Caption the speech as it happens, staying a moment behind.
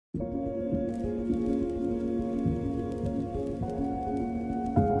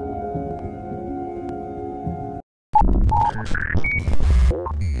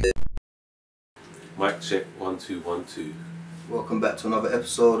Mic check, 1 2 1 2. Welcome back to another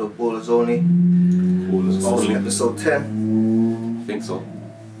episode of Ballers Only. Ballers Only. Episode 10. I think so.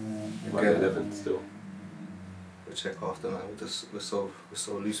 Might be 11 still. We'll check after, man. We're so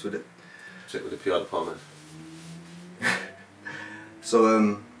loose with it. Check with the PR department.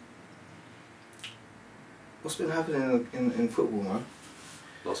 So what's been happening in football, man?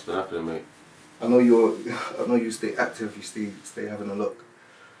 What's been happening, mate? I know you stay active. You stay having a look.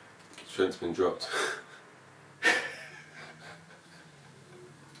 Trent's been dropped.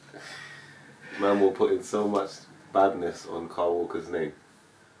 Man will put in so much badness on Carl Walker's name,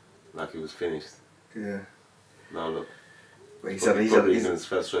 like he was finished. Yeah. Now look. But he's probably had his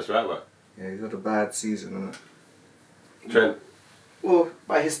first choice right back. Yeah, he's had a bad season, isn't it? Trent. Well,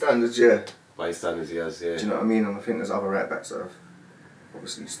 by his standards, yeah. By his standards, he has, yeah. Do you know what I mean? And I think there's other right backs that have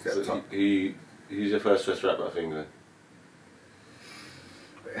obviously stepped up. Who's your first choice right back for England?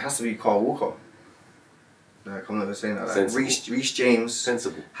 It has to be Carl Walker. Like, I'm never saying that. Like, Reece James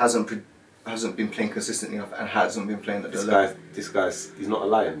sensible hasn't been playing consistently enough and hasn't been playing at the level. This guy's he's not a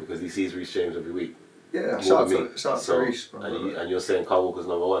lion because he sees Reece James every week. Yeah, shout out to Reece. And you're saying Carl Walker's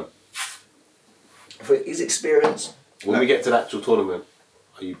number one. For his experience. When we get to the actual tournament,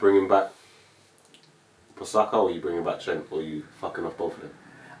 are you bringing back Basaka or are you bringing back Trent, or are you fucking off both of them?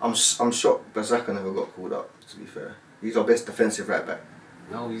 I'm shocked Basaka never got called up, to be fair. He's our best defensive right back.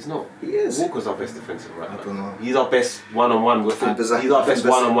 No, he's not. He is. Walker's our best defensive right back. I don't know. He's our best one-on-one he's our best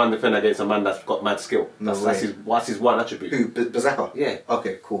one-on-one defender against a man that's got mad skill. That's his one attribute. Who? Basaka? Yeah.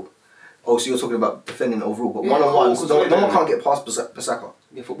 Okay, cool. Oh, so you're talking about defending overall, but one-on-ones, no one can't get past Basaka.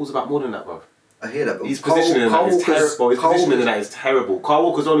 Yeah, football's about more than that, bro. I hear that, but his positioning in that is terrible. His positioning in that is terrible. Carl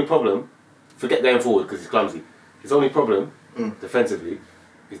Walker's only problem, forget going forward because he's clumsy. His only problem, defensively,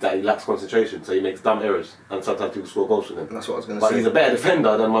 is that he lacks concentration, so he makes dumb errors, and sometimes people score goals from him. That's what I was going to say. But he's a better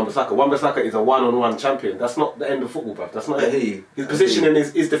defender than Wan-Bissaka. Wan-Bissaka is a one-on-one champion. That's not the end of football, bruv. That's not it. His positioning,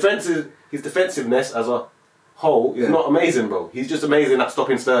 his defensiveness as a whole is not amazing, bro. He's just amazing at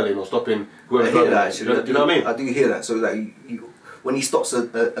stopping Sterling or stopping whoever. I hear that, actually. Do you know what I mean? I do hear that. So like, when he stops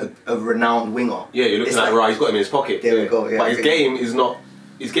a renowned winger, yeah, you're looking at right. He's got him in his pocket. There we go. Yeah, but his game is not.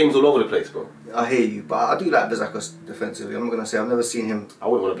 His game's all over the place, bro. I hear you, but I do like Basaka defensively. I'm not gonna say I've never seen him. I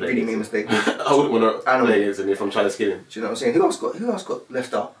wouldn't want to play. Really make mistakes. I wouldn't want to play against him if I'm trying to skin him. Do you know what I'm saying? Who else got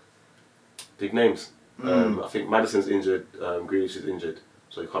left out? Big names. I think Maddison's injured. Grealish is injured,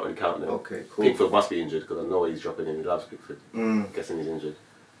 so you can't really count them. Okay, cool. Pickford must be injured because I know he's dropping in. He loves Pickford. Guessing he's injured.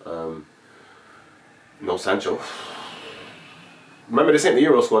 No Sancho. Remember, this ain't the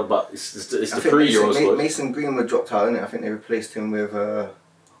Euro squad, but it's the pre-Euro squad. Mason Greenwood dropped out, innit? I think they replaced him with. I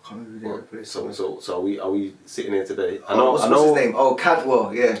can't remember who they replaced him with. So are we sitting here today? What's his name? Oh,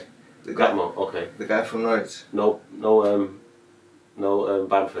 Cantwell, yeah. Cantwell, okay. The guy from Norwich. No,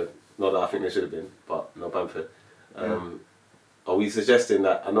 Bamford. Not that I think they should have been, but no Bamford. Are we suggesting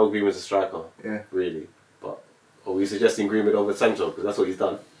that, I know Greenwood's a striker, really, but are we suggesting Greenwood over Sancho because that's what he's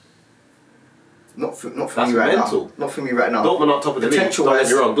done? Not for me right now. Not for me right now. Dortmund not top of the league. Don't get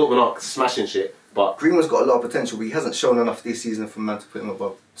me wrong. Dortmund not smashing shit, but Greenwood's got a lot of potential, but he hasn't shown enough this season for man to put him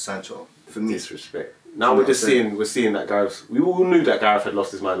above Sancho. For me, disrespect. Now we're seeing that Gareth. We all knew that Gareth had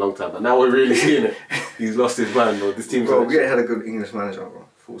lost his mind a long time, but now we're really seeing it. He's lost his mind, bro. This team's. Bro, we ain't had a good English manager, bro.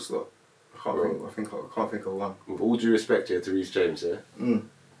 Full stop. I can't think of one. With all due respect here to Reece James,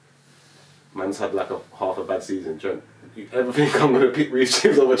 man's had like half a bad season, Trent. You ever think I'm going to pick Reece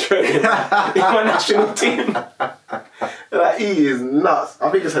James over Trent in my national team? Like, he is nuts. I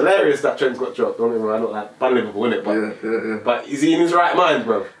think it's hilarious that Trent's got dropped. Don't get me wrong, not like bad Liverpool, innit? But but is he in his right mind,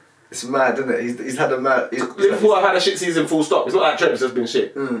 bro? It's mad, isn't it? He's had a mad. Liverpool have had a shit season, full stop. It's not like Trent's just been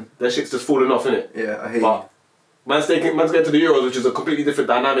shit. Their shit's just fallen off, innit? Yeah, I hear you. Man's getting to the Euros, which is a completely different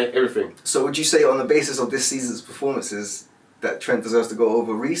dynamic, everything. So would you say on the basis of this season's performances that Trent deserves to go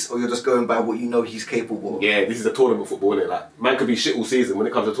over Reece, or you're just going by what you know he's capable of? Yeah, this is a tournament football, isn't it? Like, man could be shit all season. When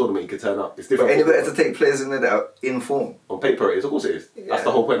it comes to a tournament, he could turn up. It's different. But any better to take players in there that are in form? On paper it is, of course it is. Yeah. That's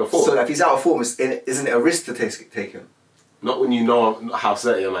the whole point of form. So if he's out of form, isn't it a risk to take him? Not when you know how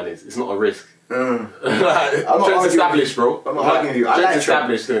certain your man is. It's not a risk. I'm not Trent's established, bro. I'm not arguing with you. I like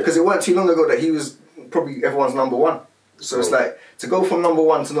established, because it weren't too long ago that he was probably everyone's number one. So it's like, to go from number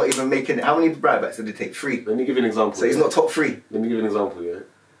one to not even making it, how many right backs did it take? 3? Let me give you an example. So he's not top 3? Let me give you an example, yeah.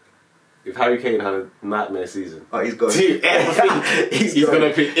 If Harry Kane had a nightmare season, he's going. He's going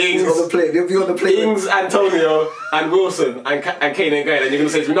to pick Ings. He'll be on the play. Ings, Antonio, and Wilson, and Kane ain't going. And you're going to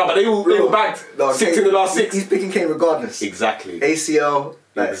say to me, no, but they all bagged 6 in the last 6. He's picking Kane regardless. Exactly. ACL.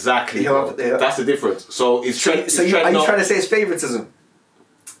 Exactly. That's the difference. So is Trent. So are you trying to say it's favouritism?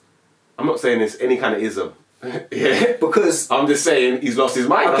 I'm not saying it's any kind of ism. Yeah. Because I'm just saying he's lost his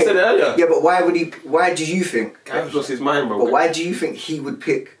mind. Okay. I said it earlier. Yeah, but why would he? Why do you think? He's lost his mind, bro. But why do you think he would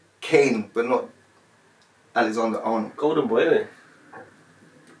pick Kane but not Alexander-Arnold? Golden boy, isn't it?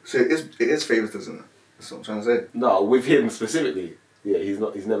 So it is favouritism. That's what I'm trying to say. No, with him specifically, yeah, he's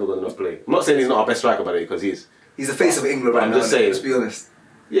not. He's never gonna not play. I'm not saying he's not our best striker, by the way, because he is. He's the face of England right now. I'm just saying. Let's be honest.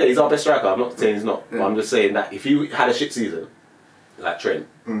 Yeah, he's our best striker. I'm not saying he's not. Yeah. But I'm just saying that if he had a shit season, like Trent,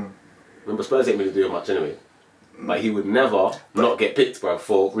 remember Spurs ain't really doing much anyway. But he would never not get picked, bro,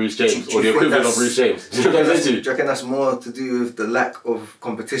 for Reece James or the equivalent of Reece James. Do you reckon that's more to do with the lack of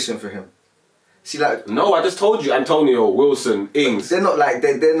competition for him? See, like, no, I just told you, Antonio, Wilson, Ings. They're not like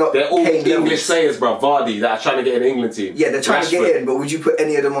they're not. They're all Kane English players, bro. Vardy that are trying to get an England team. Yeah, they're trying to get in, but would you put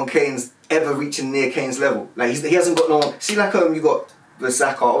any of them on Kane's ever reaching near Kane's level? Like he hasn't got no. See, like you got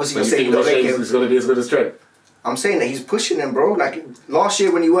Saka. Obviously, you're saying Reece James is going to be as good as Trent. I'm saying that he's pushing him, bro. Like last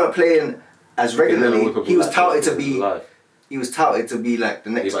year when you weren't playing as regularly, he was touted to be. He was touted to be like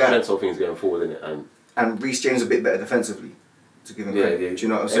the next guy. Trent's whole thing's going forward, isn't it? And Reece James a bit better defensively. To give him credit. Yeah. Do you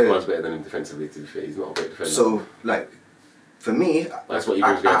know what I'm saying? Everyone's better than him defensively, to be fair. He's not a great defender. So, like, for me, that's what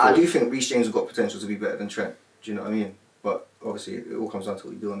I do think Reece James has got potential to be better than Trent. Do you know what I mean? But obviously, it all comes down to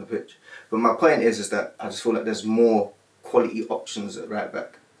what you do on the pitch. But my point is that I just feel like there's more quality options at right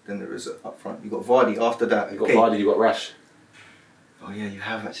back than there is up front. You got Vardy after that. You got Vardy, you got Rash. Oh yeah, you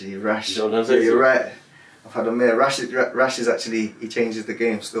have actually Rash. You know what I'm saying? You're right. I've had a mare. Rash is actually, he changes the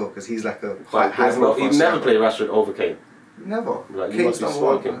game still because he's like a quite high profile. He'd never play Rashford over Kane. Never. Like, Kane's number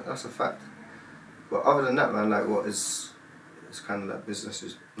one. That's a fact. But other than that, man, like what is, it's kind of like business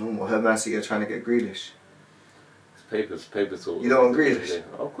is normal. Her Man City are trying to get Grealish. It's papers all. You don't want Grealish?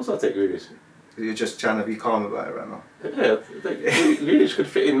 Of course I'll take Grealish. You're just trying to be calm about it right now. Yeah, Grealish could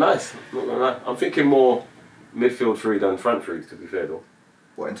fit in nice. Not gonna lie. I'm thinking more midfield three than front three, to be fair though.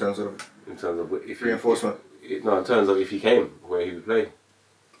 What, in terms of? In terms of if reinforcement? No, in terms of if he came, where he would play.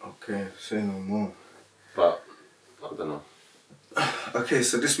 Okay, say no more. But I don't know. Okay,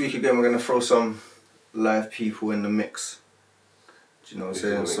 so this week again we're gonna throw some live people in the mix. Do you know what I'm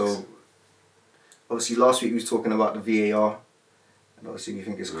saying? So obviously last week we was talking about the VAR, and obviously we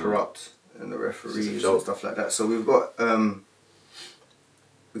think it's corrupt and the referees and stuff like that. So we've got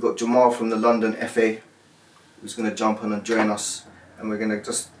Jamal from the London FA who's gonna jump on and join us, and we're gonna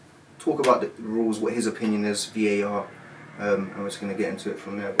just talk about the rules, what his opinion is, VAR, and we're just gonna get into it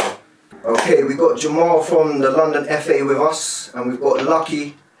from there, bro. Okay, we've got Jamal from the London FA with us, and we've got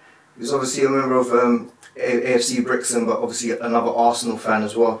Lucky, who's obviously a member of AFC Brixton, but obviously another Arsenal fan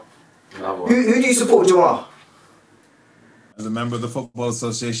as well. Who do you support, Jamal? As a member of the Football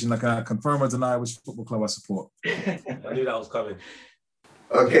Association, I can confirm or deny which football club I support. I knew that was coming.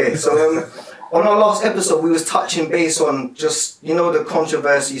 Okay, so on our last episode, we was touching base on just, you know, the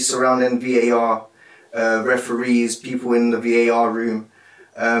controversies surrounding VAR, referees, people in the VAR room.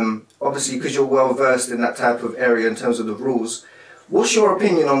 Obviously, because you're well versed in that type of area in terms of the rules, what's your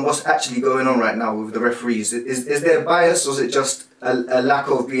opinion on what's actually going on right now with the referees? Is there bias, or is it just a lack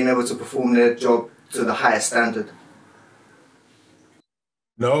of being able to perform their job to the highest standard?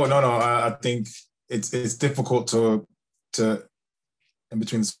 No. I think it's difficult to in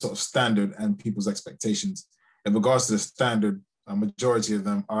between the sort of standard and people's expectations. In regards to the standard, a majority of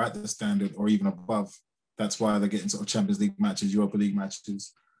them are at the standard or even above. That's why they're getting sort of Champions League matches, Europa League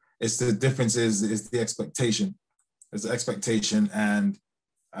matches. It's the difference is the expectation. There's the expectation and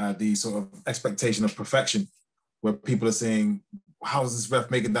the sort of expectation of perfection, where people are saying, how is this ref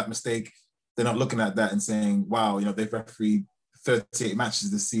making that mistake? They're not looking at that and saying, wow, you know, they've refereed 38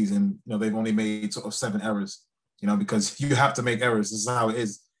 matches this season. You know, they've only made sort of 7 errors, you know, because you have to make errors. This is how it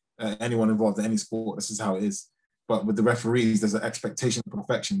is. Anyone involved in any sport, this is how it is. But with the referees, there's an expectation of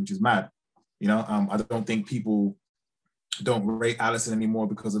perfection, which is mad. You know, I don't think people don't rate Alisson anymore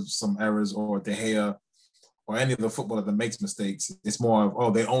because of some errors, or De Gea, or any of the footballer that makes mistakes. It's more of,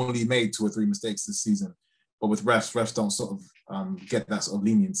 oh, they only made 2 or 3 mistakes this season. But with refs don't sort of get that sort of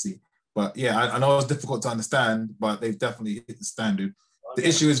leniency. But yeah, I know it's difficult to understand, but they've definitely hit the standard. The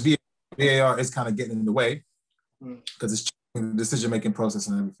issue is VAR is kind of getting in the way because it's changing the decision-making process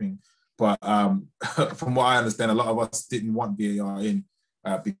and everything. But from what I understand, a lot of us didn't want VAR in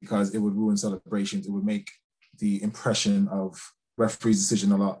because it would ruin celebrations. It would make the impression of referee's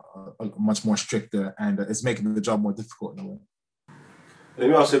decision a much more stricter, and it's making the job more difficult in a way. Let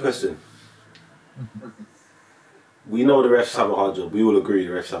me ask you a question. We know the refs have a hard job. We all agree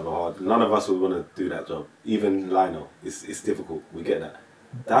the refs have a hard job. None of us would want to do that job. Even Lionel. It's difficult. We get that.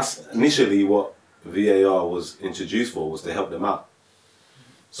 That's initially what VAR was introduced for, was to help them out.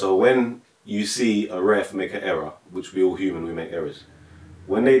 So when you see a ref make an error, which we all human, we make errors.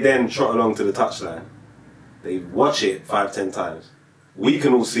 When they then trot along to the touchline They watch it 5-10 times. We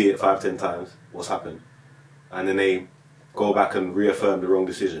can all see it 5-10 times, what's happened. And then they go back and reaffirm the wrong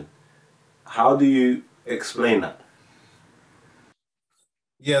decision. How do you explain that?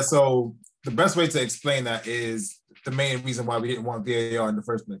 Yeah, so the best way to explain that is the main reason why we didn't want VAR in the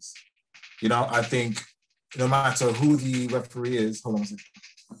first place. You know, I think no matter who the referee is, hold on a second.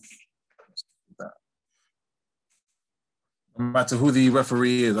 No matter who the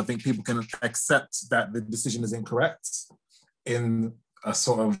referee is, I think people can accept that the decision is incorrect in a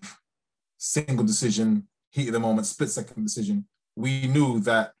sort of single decision, heat of the moment, split-second decision. We knew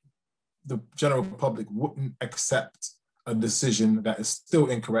that the general public wouldn't accept a decision that is still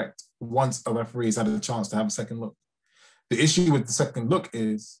incorrect once a referee has had a chance to have a second look. The issue with the second look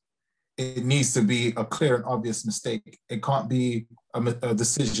is it needs to be a clear and obvious mistake. It can't be a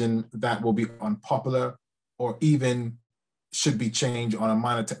decision that will be unpopular or even should be changed on a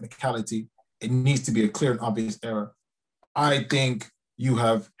minor technicality. It needs to be a clear and obvious error. I think you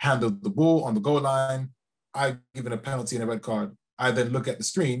have handled the ball on the goal line. I've given a penalty and a red card. I then look at the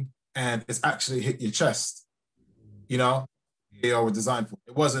screen and it's actually hit your chest. You know, they were designed for.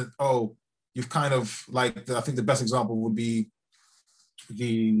 It wasn't, oh, you've kind of like, I think the best example would be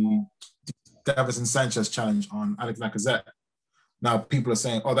the Davinson Sanchez challenge on Alex Lacazette. Now people are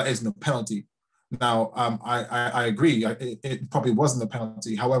saying, oh, that isn't a penalty. Now, I agree, it probably wasn't a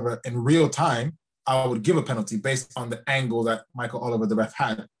penalty. However, in real time, I would give a penalty based on the angle that Michael Oliver, the ref,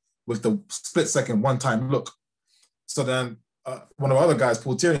 had with the split-second one-time look. So then one of our other guys,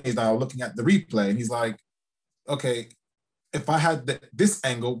 Paul Tierney, is now looking at the replay, and he's like, okay, if I had this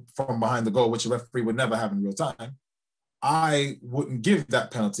angle from behind the goal, which a referee would never have in real time, I wouldn't give that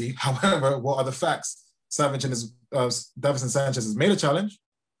penalty. However, what are the facts? Davinson Sanchez has made a challenge,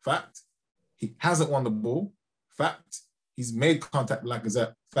 fact. He hasn't won the ball, fact. He's made contact with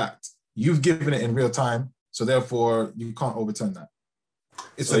Lacazette, fact. You've given it in real time, so therefore you can't overturn that.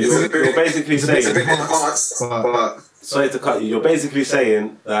 So you're basically saying, sorry to cut you, you're basically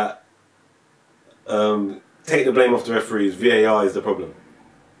saying that take the blame off the referees, VAR is the problem.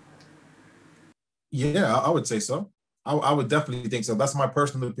 Yeah, I would say so. I would definitely think so. That's my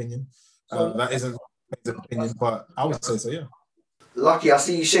personal opinion. That isn't the opinion, but I would say so, yeah. Lucky, I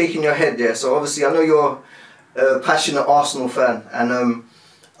see you shaking your head there. So obviously I know you're a passionate Arsenal fan, and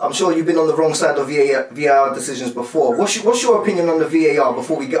I'm sure you've been on the wrong side of VAR decisions before. What's your opinion on the VAR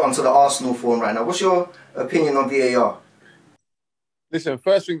before we get onto the Arsenal form right now? What's your opinion on VAR? Listen,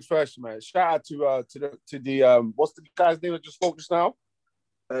 first things first, man. Shout out to the what's the guy's name that just spoke just now?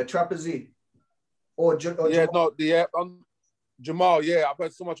 Trapezy. Jamal. Yeah, I've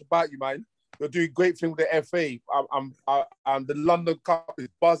heard so much about you, man. You're doing great thing with the FA. I'm the London Cup is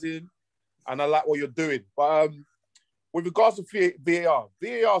buzzing, and I like what you're doing. But with regards to VAR,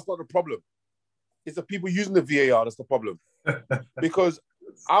 VAR is not the problem. It's the people using the VAR that's the problem. Because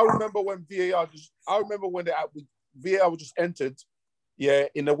I remember when VAR was just entered, yeah,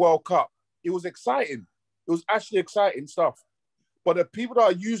 in the World Cup. It was exciting. It was actually exciting stuff. But the people that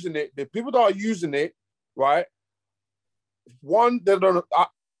are using it, right? One, they don't.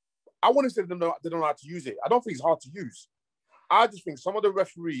 I wouldn't say they don't know how to use it. I don't think it's hard to use. I just think some of the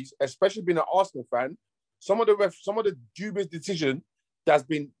referees, especially being an Arsenal fan, some of the dubious decision that's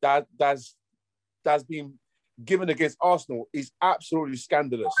been given against Arsenal is absolutely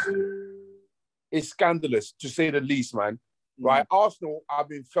scandalous. It's scandalous to say the least, man. Right? Arsenal have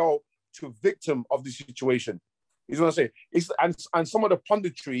been felt to victim of the situation. You know what I'm saying? And some of the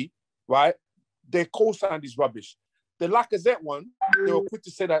punditry, right? They co-signed this rubbish. The Lacazette one, they were quick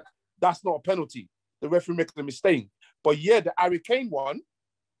to say that that's not a penalty. The referee makes a mistake. But yeah, the Harry Kane one,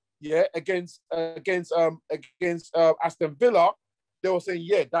 yeah, against Aston Villa, they were saying,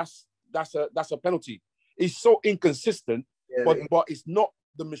 yeah, that's a penalty. It's so inconsistent, but it's not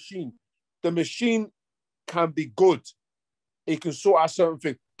the machine. The machine can be good. It can sort out certain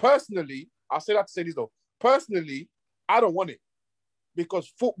things. Personally, I say that to say this though. Personally, I don't want it because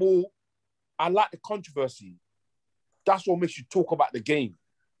football, I like the controversy. That's what makes you talk about the game.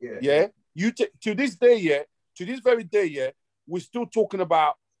 Yeah. To this very day, we're still talking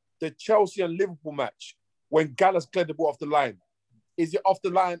about the Chelsea and Liverpool match when Gallagher cleared the ball off the line. Is it off the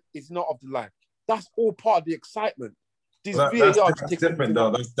line? Is it not off the line? That's all part of the excitement. That's different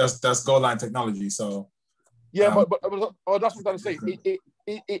though. That's goal line technology. So yeah, but that's what I'm trying to say.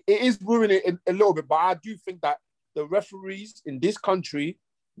 It is ruining it a little bit, but I do think that the referees in this country,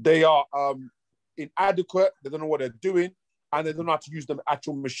 they are inadequate. They don't know what they're doing, and they don't know how to use the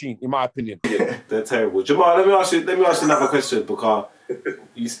actual machine, in my opinion. Yeah, they're terrible. Jamal, let me ask you another question, because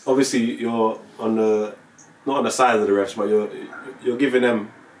you're on the not on the side of the refs, but you're giving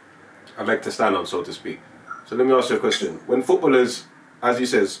them a leg to stand on, so to speak. So let me ask you a question. When footballers, as you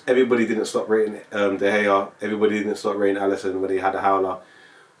says, everybody didn't stop rating De Gea, everybody didn't stop rating Alisson when they had a howler.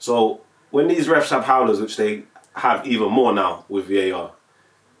 So when these refs have howlers, which they have even more now with VAR,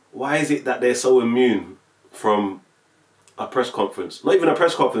 why is it that they're so immune from a press conference? Not even a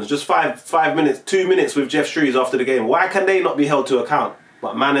press conference, just 5 minutes, 2 minutes with Jeff Struys after the game. Why can they not be held to account?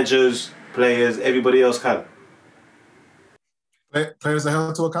 But managers, players, everybody else can. Players are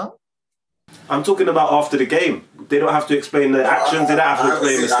held to account? I'm talking about after the game. They don't have to explain the actions. They don't have to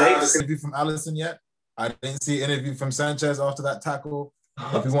explain mistakes. Interview from Alisson yet? I didn't see an interview from Sanchez after that tackle.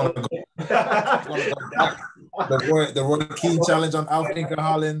 If you want to go back, the Roy Keane challenge on Alf Inca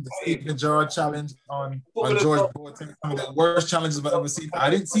Holland, the Stephen Gerrard challenge on George Boateng, some of the worst challenges I've ever seen. I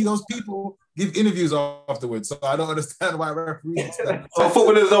didn't see those people give interviews afterwards, so I don't understand why referees. So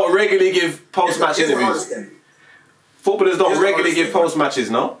footballers don't regularly give post-match interviews. Footballers don't regularly give post-matches,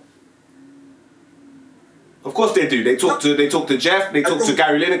 no? Of course they do. They talk to Jeff, they talk to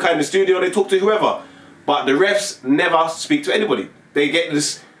Gary Lineker in the studio, they talk to whoever. But the refs never speak to anybody. They get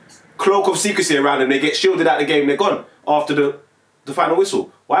this cloak of secrecy around them, they get shielded out the game, they're gone after the final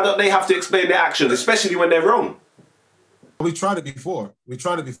whistle. Why don't they have to explain their actions, especially when they're wrong? We tried it before.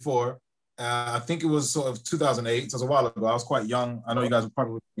 I think it was sort of 2008, so it was a while ago. I was quite young. I know you guys were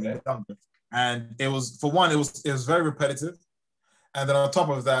probably younger. And it was, for one, it was very repetitive. And then on top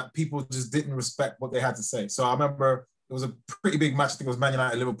of that, people just didn't respect what they had to say. So I remember it was a pretty big match. I think it was Man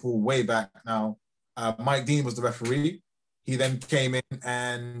United Liverpool way back now. Mike Dean was the referee. He then came in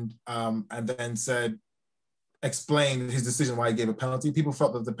and then explained his decision why he gave a penalty. People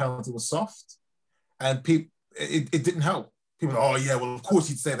felt that the penalty was soft, and it didn't help. People, oh yeah, well of course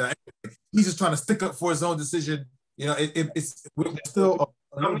he'd say that. He's just trying to stick up for his own decision. You know, we're still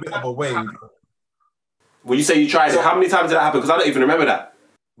a little bit of a way. When you say you tried it, how many times did that happen? Because I don't even remember that.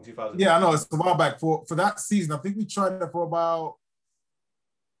 Yeah, I know, it's a while back. For that season, I think we tried it for about,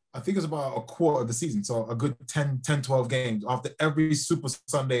 I think it was about a quarter of the season. So a good 10, 12 games. After every Super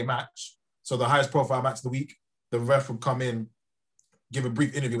Sunday match, so the highest profile match of the week, the ref would come in, give a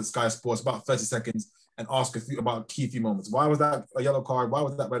brief interview with Sky Sports, about 30 seconds, and ask about a few moments. Why was that a yellow card? Why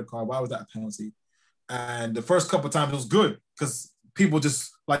was that red card? Why was that a penalty? And the first couple of times it was good because people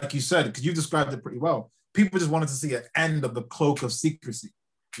just, like you said, because you described it pretty well, people just wanted to see an end of the cloak of secrecy,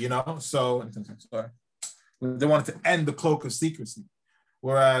 you know? So, sorry. They wanted to end the cloak of secrecy.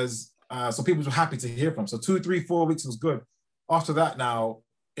 Whereas, so people were happy to hear from. So 2, 3, 4 weeks was good. After that now,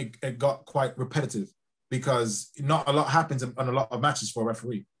 it got quite repetitive because not a lot happens on a lot of matches for a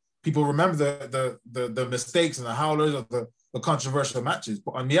referee. People remember the mistakes and the howlers of the controversial matches,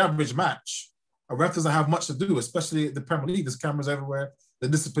 but on the average match, a ref doesn't have much to do, especially the Premier League. There's cameras everywhere. The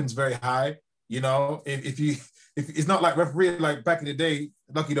discipline's very high. You know, if it's not like referee like back in the day,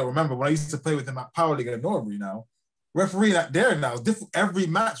 lucky you don't remember, when I used to play with him at Power League at Norbury now, referee not there now. It's different. Every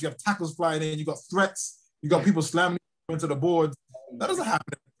match, you have tackles flying in, you got threats, you got people slamming into the boards. That doesn't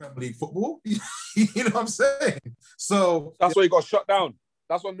happen in Premier League football. You know what I'm saying? So that's why he got shut down.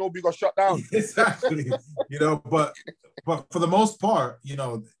 That's why Norbury got shut down. Exactly. You know, but for the most part, you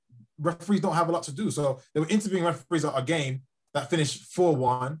know, referees don't have a lot to do. So they were interviewing referees at a game that finished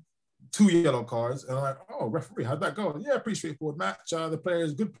 4-1, 2 yellow cards, and I'm like, oh, referee, how'd that go? Yeah, pretty straightforward match. The player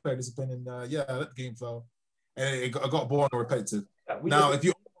is good player discipline, and yeah, that game fell. And it got boring or repetitive. Now, if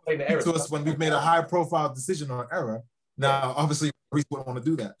you to us when we've made a high-profile decision or error, now obviously referees wouldn't want to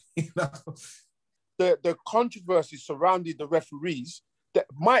do that. You know? The controversy surrounding the referees.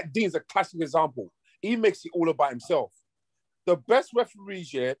 Mike Dean's a classic example. He makes it all about himself. The best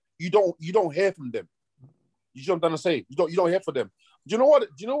referees, yeah, you don't hear from them. You know what I'm trying to say? You don't hear from them. Do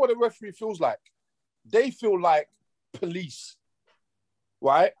you know what a referee feels like? They feel like police,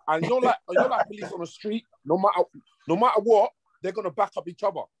 right? And you're like police on the street. No matter what, they're gonna back up each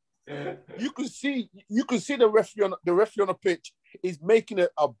other. You can see the referee on the pitch is making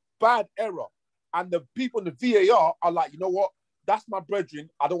a bad error, and the people in the VAR are like, you know what? That's my brethren.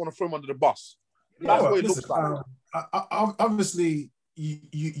 I don't want to throw him under the bus. That's what it looks like. Obviously,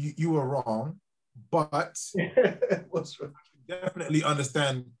 you were wrong, but definitely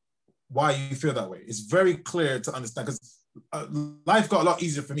understand why you feel that way. It's very clear to understand because life got a lot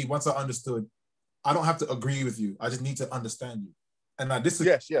easier for me once I understood. I don't have to agree with you. I just need to understand you. And this is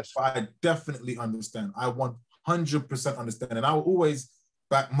yes. I definitely understand. I 100% understand, and I will always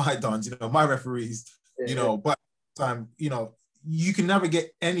back my dons, you know, my referees, you know. But time, you know, you can never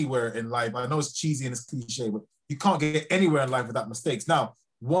get anywhere in life. I know it's cheesy and it's cliche, but you can't get anywhere in life without mistakes. Now,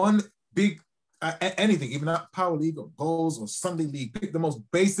 one big anything, even that Power League or goals or Sunday League, pick the most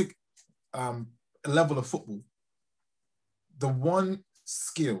basic level of football. The one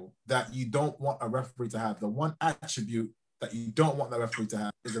skill that you don't want a referee to have, the one attribute that you don't want the referee to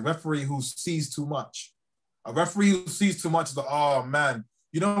have, is a referee who sees too much. A referee who sees too much is like, oh man,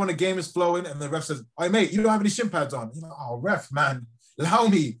 you know when a game is flowing and the ref says, "Hey mate, you don't have any shin pads on." You know, oh ref, man, allow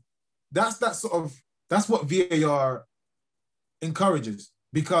me. That's what VAR encourages,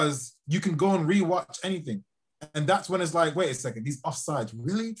 because you can go and rewatch anything. And that's when it's like, wait a second, these offsides,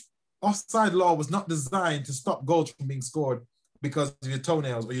 really? Offside law was not designed to stop goals from being scored because of your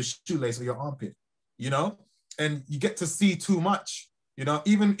toenails or your shoelace or your armpit, you know? And you get to see too much, you know,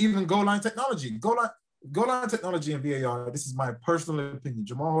 even goal line technology. Goal line technology in VAR, this is my personal opinion,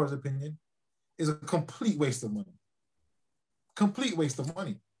 Jamal Horner's opinion, is a complete waste of money. Complete waste of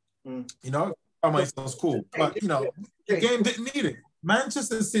money. You know, sounds cool, but you know, the game didn't need it.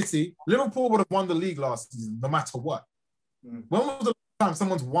 Manchester City, Liverpool would have won the league last season, no matter what. When was the last time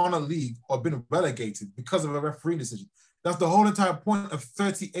someone's won a league or been relegated because of a referee decision? That's the whole entire point of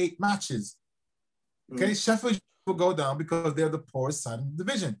 38 matches. Okay, Sheffield will go down because they're the poorest side in the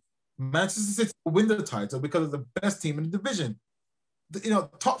division. Manchester City will win the title because of the best team in the division. You know,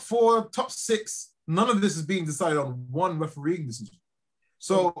 top 4, top 6, none of this is being decided on one refereeing decision.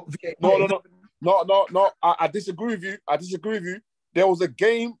 So no. I disagree with you. There was a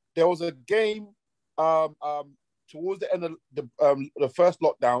game towards the end of the first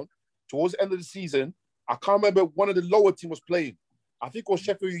lockdown, towards the end of the season. I can't remember, one of the lower team was playing. I think it was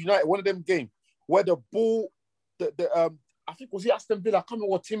Sheffield United, one of them games where the ball, I think was it Aston Villa? I can't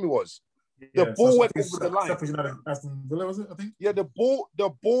remember what team it was. The ball went over the line. Sheffield United, Aston Villa, was it? I think. Yeah, the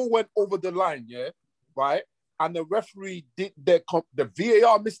ball went over the line. Yeah, right. And the referee did the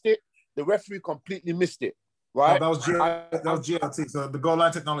VAR missed it. The referee completely missed it. Right. Oh, that was GLT. So the goal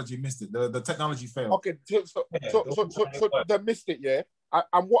line technology missed it. The technology failed. Okay. So they missed it. Yeah.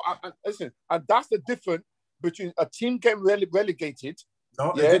 Listen, and that's the difference between a team getting relegated.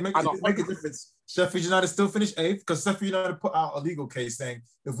 No, yeah, it didn't make a difference. Sheffield United still finished 8th because Sheffield United put out a legal case saying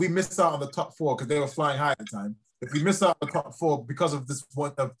if we miss out on the top 4 because they were flying high at the time, if we miss out on the top 4 because of this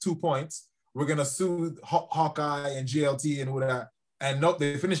point of 2 points, we're gonna sue Hawkeye and GLT and all that. And nope,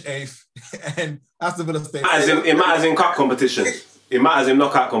 they finished 8th, and Aston Villa stayed. It matters in cup competition. It matters in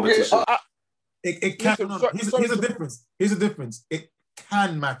knockout competition. It can. Here's a difference. Here's a difference. It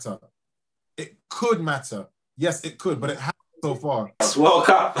can matter. It could matter. Yes, it could, but it hasn't so far. World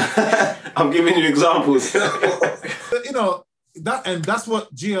Cup. I'm giving you examples. You know that's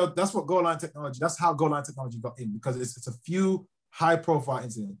what goal line technology. That's how goal line technology got in, because it's a few high profile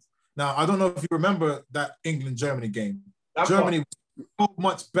incidents. Now I don't know if you remember that England-Germany game. Germany was so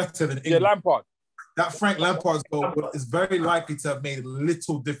much better than England. Yeah, Lampard. That Frank Lampard's goal is very likely to have made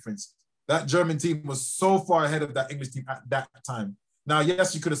little difference. That German team was so far ahead of that English team at that time. Now,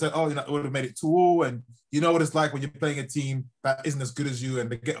 yes, you could have said, oh, you know, it would have made it 2-2, and you know what it's like when you're playing a team that isn't as good as you and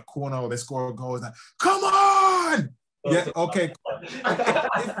they get a corner or they score a goal. It's like, come on! Yeah, okay.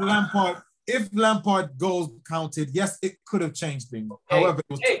 If Lampard goals counted, yes, it could have changed things. However, it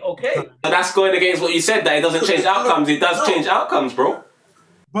was okay. But that's going against what you said, that it doesn't change outcomes. It does change outcomes, bro.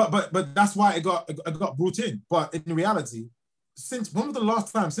 But that's why it got brought in. But in reality, when was the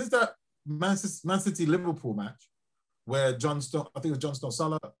last time since that Man City Liverpool match where John Stone, I think it was John Stone,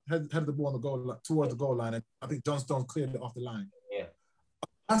 Salah headed the ball on the goal towards the goal line, and I think John Stone cleared it off the line. Yeah,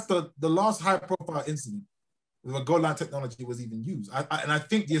 that's the last high profile incident where goal line technology was even used. And I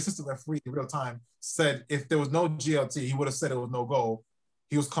think the assistant referee in real time said if there was no GLT, he would have said it was no goal.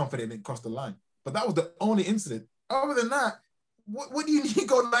 He was confident it crossed the line. But that was the only incident. Other than that, what do you need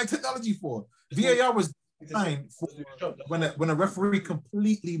goal line technology for? VAR was designed for when a referee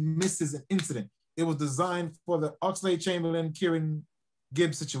completely misses an incident. It was designed for the Oxlade-Chamberlain, Kieran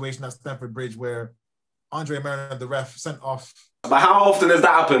Gibbs situation at Stamford Bridge where Andre Mariner, the ref, sent off. But how often has that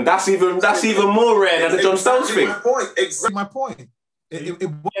happened? That's even more rare than the John Stones thing. Exactly my point. It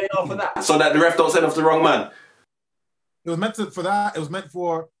for that. So that the ref don't send off the wrong man. It was meant for that. It was meant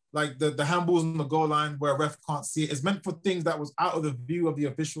for like the handballs on the goal line where a ref can't see it. It's meant for things that was out of the view of the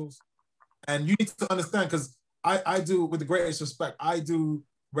officials. And you need to understand, because I do, with the greatest respect, I do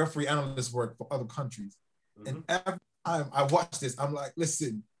referee analyst work for other countries. Mm-hmm. And every time I watch this, I'm like,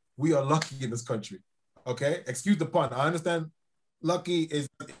 listen, we are lucky in this country. Okay? Excuse the pun. I understand Lucky is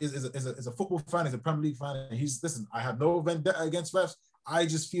a football fan, he's a Premier League fan, and listen, I have no vendetta against refs. I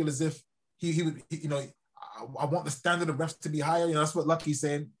just feel as if he would, you know, I want the standard of refs to be higher. You know, that's what Lucky's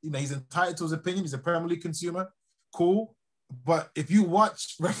saying. You know, he's entitled to his opinion. He's a Premier League consumer. Cool. But if you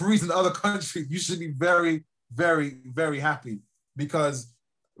watch referees in other countries, you should be very, very, very happy, because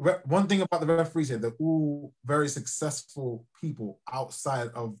one thing about the referees here, they're all very successful people outside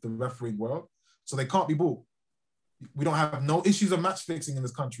of the refereeing world. So they can't be bought. We don't have no issues of match fixing in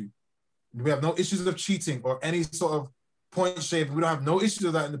this country. We have no issues of cheating or any sort of point shaving. We don't have no issues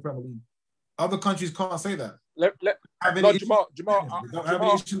of that in the Premier League. Other countries can't say that.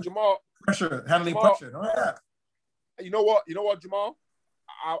 Jamal, pressure, handling pressure. No, yeah. You know what, Jamal?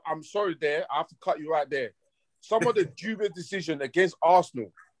 I'm sorry there. I have to cut you right there. Some of the dubious decision against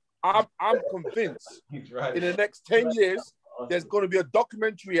Arsenal, I'm convinced in the next 10 years, there's going to be a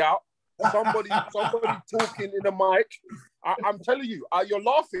documentary out. Somebody talking in the mic. I'm telling you, you're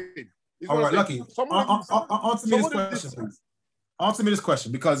laughing. All right, Lucky. Answer me this question, please. Answer me this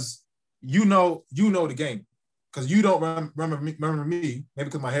question, because you know the game. Because you don't remember me, maybe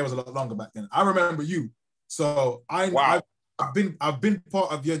because my hair was a lot longer back then. I remember you. So I've been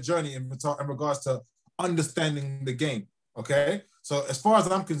part of your journey in regards to understanding the game. Okay? So as far as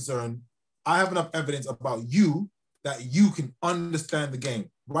I'm concerned, I have enough evidence about you that you can understand the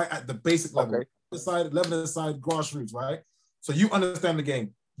game right at the basic level. Okay. Level aside, grassroots, right? So you understand the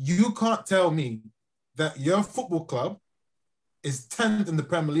game. You can't tell me that your football club is 10th in the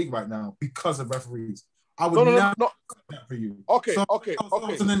Premier League right now because of referees. I would not that for you. Okay. So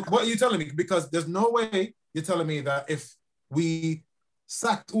then what are you telling me? Because there's no way you're telling me that if we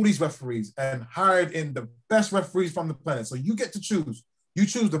sacked all these referees and hired in the best referees from the planet, so you get to choose. You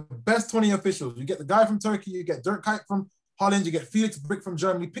choose the best 20 officials. You get the guy from Turkey, you get Dirk Kuyt from Holland, you get Felix Brick from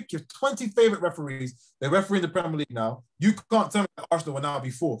Germany. Pick your 20 favorite referees. They referee in the Premier League now. You can't tell me that Arsenal will now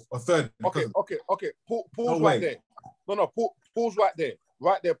be fourth or third. Okay. Pause right there. Pause right there.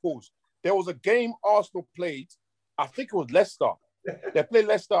 Right there, pause. There was a game Arsenal played, I think it was Leicester. They played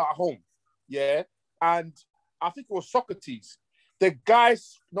Leicester at home. Yeah. And I think it was Socrates. The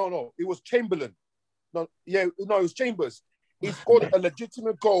guys, it was Chamberlain. It was Chambers. He scored a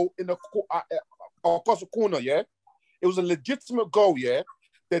legitimate goal in the across the corner, yeah? It was a legitimate goal, yeah?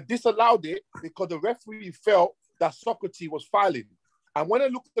 They disallowed it because the referee felt that Socrates was fouling. And when I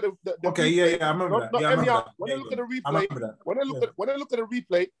looked at the replay, I remember that. When I look at the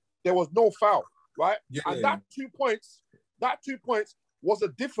replay, there was no foul, right? That 2 points was the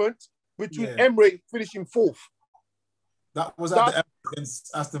difference between Emre finishing fourth. That was at the Emirates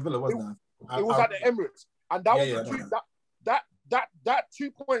against Aston Villa, wasn't it? It was at the Emirates, and that was that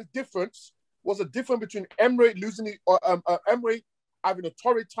 2 point difference was a difference between Emre losing Emre having a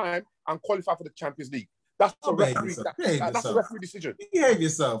torrid time and qualify for the Champions League. That's a referee. That's a referee decision. Behave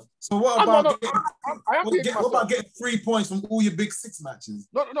yourself. So what about getting 3 points from all your big six matches?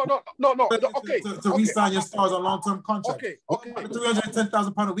 No. Okay. To re-sign your stars on long-term contract. Okay.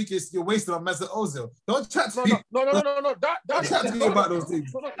 £310,000 a week you're wasting on Mesut Ozil. Don't chat to me. No. Don't chat to me about those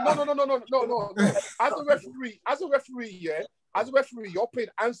things. No. As a referee, you're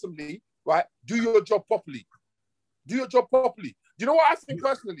paid handsomely, right? Do your job properly. Do you know what I think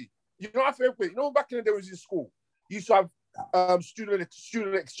personally? You know, back in the day, was in school, you used to have student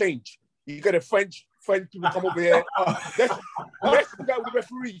exchange. You get a French people come over here. Let's do that with the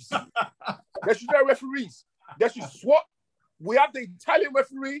referees. They should swap. We have the Italian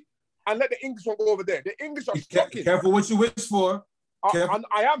referee and let the English one go over there. The English are shocking. Careful what you wish for. And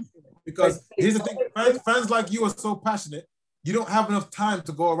I am. Because here's the thing, fans like you are so passionate, you don't have enough time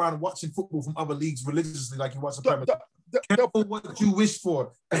to go around watching football from other leagues religiously like you watch the Premier League. Careful what you wish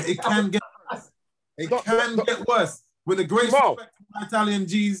for. It can get worse. Get worse. With the great respect to my Italian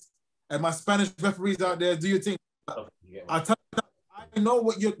G's and my Spanish referees out there, do your thing. I tell you, I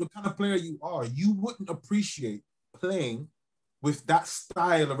know the kind of player you are. You wouldn't appreciate playing with that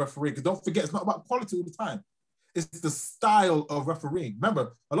style of refereeing. Because don't forget, it's not about quality all the time. It's the style of refereeing.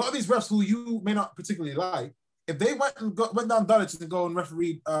 Remember, a lot of these refs who you may not particularly like, if they went down Dulwich to go and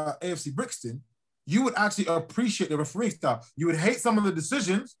referee AFC Brixton, you would actually appreciate the refereeing style. You would hate some of the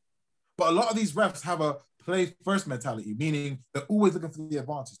decisions, but a lot of these refs have a play first mentality, meaning they're always looking for the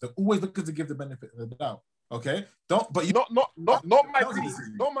advantage. They're always looking to give the benefit of the doubt. Okay, not my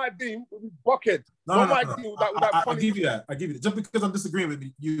team with bucket. I give you that. Just because I'm disagreeing with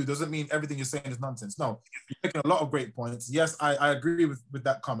you doesn't mean everything you're saying is nonsense. No, you're making a lot of great points. Yes, I agree with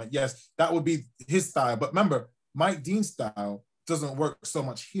that comment. Yes, that would be his style. But remember, Mike Dean's style doesn't work so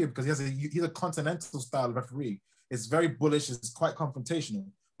much here because he's a continental style of referee. It's very bullish. It's quite confrontational.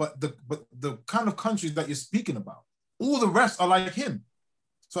 But the kind of countries that you're speaking about, all the refs are like him.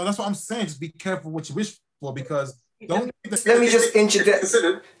 So that's what I'm saying. Just be careful what you wish for, because don't. Let me just interject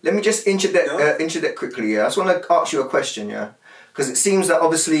quickly. Yeah, I just want to ask you a question. Yeah, because it seems that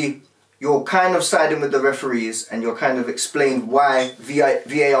obviously you're kind of siding with the referees and you're kind of explained why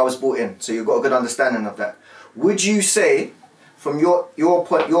VAR was brought in. So you've got a good understanding of that. Would you say, from your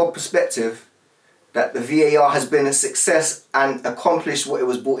perspective, that the VAR has been a success and accomplished what it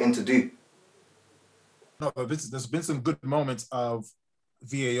was brought in to do? No, there's been some good moments of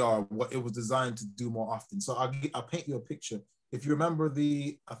VAR, what it was designed to do more often. So I'll paint you a picture. If you remember I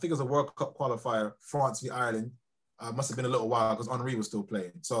think it was a World Cup qualifier, France v Ireland, must have been a little while because Henry was still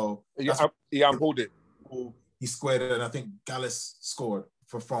playing. So I pulled it. He squared it, and I think Gallas scored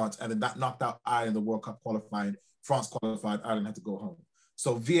for France, and then that knocked out Ireland in the World Cup qualifying. France qualified, Ireland had to go home.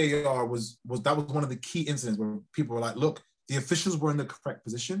 So VAR was one of the key incidents where people were like, look, the officials were in the correct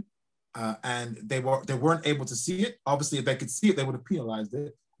position, and they weren't able to see it. Obviously, if they could see it, they would have penalized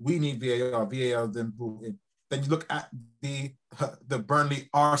it. We need VAR. VAR then brought in. Then you look at the Burnley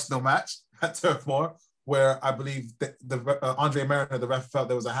Arsenal match at Turf Moor, where I believe the Andre Mariner, the ref, felt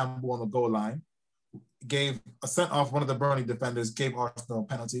there was a handball on the goal line, sent off one of the Burnley defenders, gave Arsenal a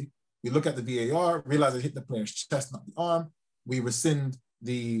penalty. We look at the VAR, realize it hit the player's chest, not the arm. We rescind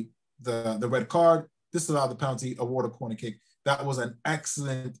the red card, disallow the penalty, award a corner kick. That was an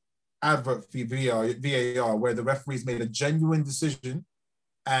excellent advert for VAR, where the referees made a genuine decision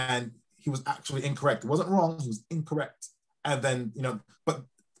and he was actually incorrect. It wasn't wrong, he was incorrect. And then, but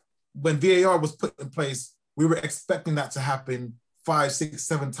when VAR was put in place, we were expecting that to happen 5, 6,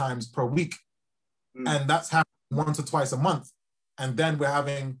 7 times per week. And that's happening once or twice a month. And then we're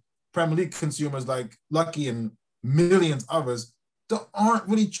having Premier League consumers like Lucky and millions others that aren't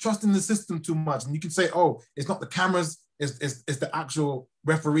really trusting the system too much. And you can say, oh, it's not the cameras, it's the actual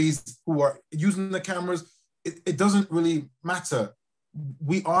referees who are using the cameras. It doesn't really matter.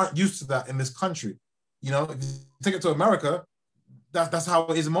 We aren't used to that in this country. If you take it to America, that's how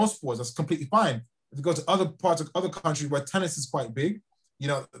it is in most sports. That's completely fine. If you go to other parts of other countries where tennis is quite big,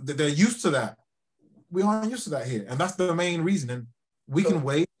 they're used to that. We aren't used to that here. And that's the main reason. And we can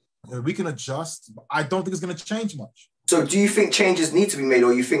wait, and we can adjust. I don't think it's going to change much. So do you think changes need to be made,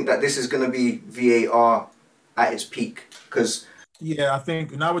 or you think that this is going to be VAR at its peak? Yeah, I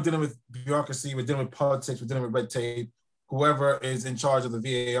think now we're dealing with bureaucracy, we're dealing with politics, we're dealing with red tape. Whoever is in charge of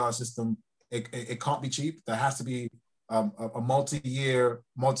the VAR system, it can't be cheap. There has to be a multi-year,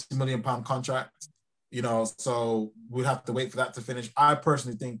 multi-million-pound contract. So we'd have to wait for that to finish. I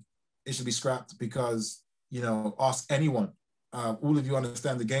personally think it should be scrapped because, ask anyone. All of you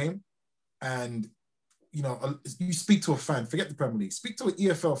understand the game. And, you speak to a fan, forget the Premier League, speak to an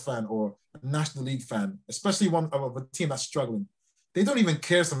EFL fan or a National League fan, especially one of a team that's struggling. They don't even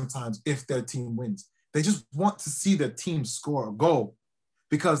care sometimes if their team wins. They just want to see their team score a goal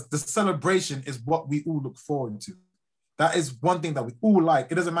because the celebration is what we all look forward to. That is one thing that we all like.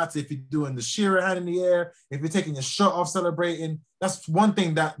 It doesn't matter if you're doing the Shearer hand in the air, if you're taking your shirt off celebrating. That's one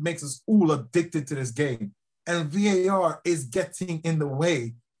thing that makes us all addicted to this game. And VAR is getting in the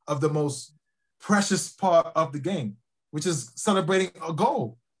way of the most precious part of the game, which is celebrating a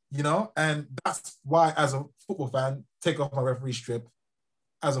goal, And that's why, as a football fan, take off my referee strip.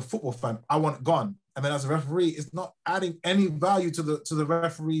 As a football fan, I want it gone. And then as a referee, it's not adding any value to the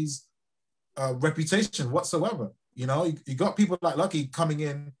referee's reputation whatsoever. You got people like Lucky coming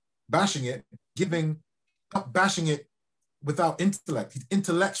in, bashing it, not bashing it without intellect. He's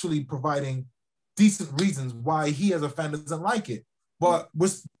intellectually providing decent reasons why he as a fan doesn't like it. But we're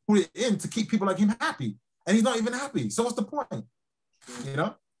putting it in to keep people like him happy. And he's not even happy. So what's the point?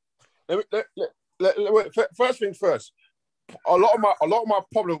 First things first. A lot of my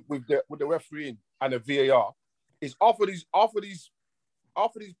problem with the refereeing and the VAR is after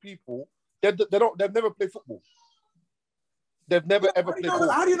these people, they've never played football. They've never ever played football.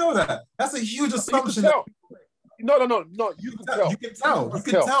 How do you know that? That's a huge assumption. No. You can tell. You can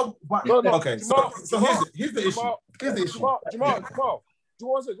tell. Okay. So here's the issue.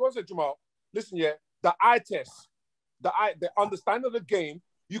 Jamal. Listen, the eye test, the understanding of the game.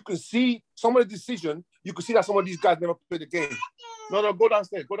 You can see some of the decision. You can see that some of these guys never played the game. No, go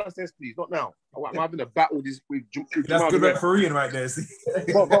downstairs. Go downstairs, please. Not now. I'm having a battle with Jamal. That's good refereeing right there.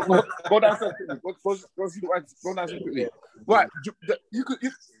 Go downstairs quickly. Go downstairs quickly. Right. You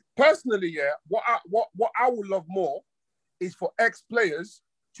personally, what I would love more is for ex-players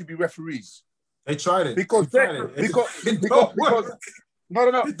to be referees. They tried it. Because it don't work.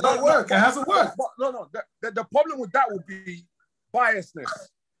 No. It don't work. It hasn't worked. No. The problem with that would be biasness.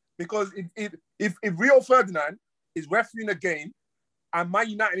 Because if Rio Ferdinand is refereeing a game and Man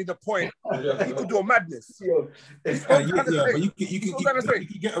United need a point, he could do a madness. But you can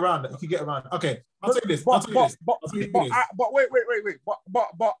get around it. You can get around it. Okay, I'll take this. But wait.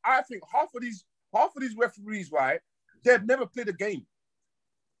 But I think half of these referees, right? They've never played a game.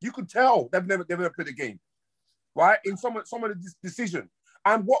 You can tell they've never played a game, right? In some of the decision.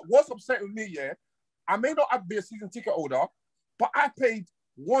 And what's upsetting me, I may not be a season ticket holder, but I paid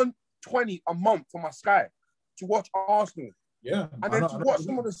 $120 a month for my Sky to watch Arsenal. Yeah. And then to watch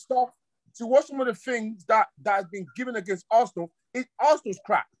some of the stuff to watch some of the things that has been given against Arsenal. Arsenal's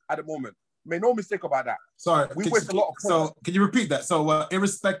crap at the moment. Make no mistake about that. Sorry, we waste a lot of points. So can you repeat that? So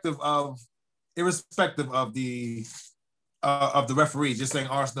irrespective of the referees, just saying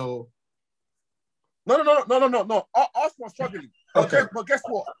Arsenal. No. Arsenal are struggling. Okay. But guess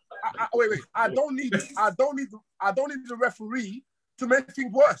what? Wait. I don't need the referee to make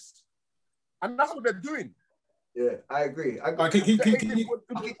things worse, and that's what they're doing. Yeah, I agree. Can you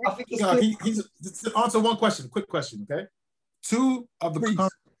answer one question? Quick question, okay? Two of the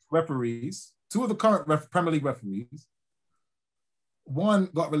current Premier League referees. One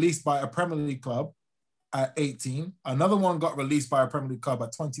got released by a Premier League club at 18. Another one got released by a Premier League club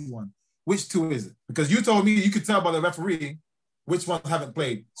at 21. Which two is it? Because you told me you could tell by the referee which ones haven't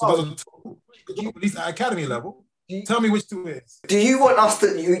played. So those are two you got released at academy level. Tell me which two it is. Do you want us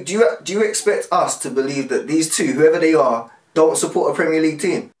to? Do you expect us to believe that these two, whoever they are, don't support a Premier League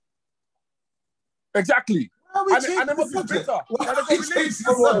team? Exactly. Why are we changing the subject?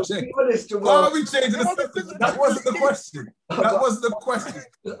 That wasn't the question. That wasn't the question.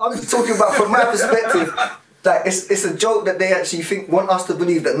 I'm just talking about from my perspective. Like it's a joke that they actually want us to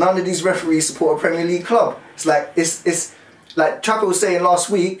believe that none of these referees support a Premier League club. It's like Trapper was saying last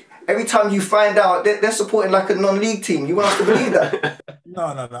week. Every time you find out they're supporting like a non-league team, you want us to believe that? No.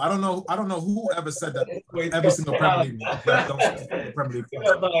 I don't know who ever said that. Every single Premier League don't support the Premier League. You're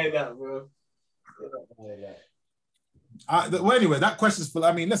not buying that, bro. Well, anyway, that question's full.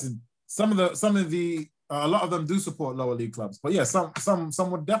 I mean, listen, a lot of them do support lower league clubs, but yeah, some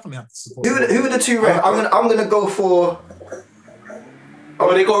would definitely have to support. Who are the two? I'm gonna go for.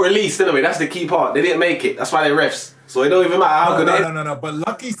 Oh, they got released anyway. That's the key part. They didn't make it. That's why they refs. So it don't even matter how good they are. No. But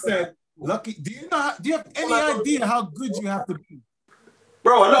Lucky said, do you have any idea how good you have to be?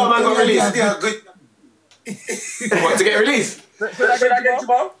 Bro, a lot of man got released. Yeah, good. What, to get released?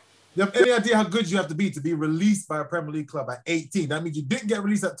 You have any idea how good you have to be released by a Premier League club at 18? That means you didn't get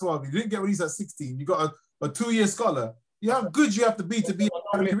released at 12. You didn't get released at 16. You got a 2-year scholar. You how good you have to be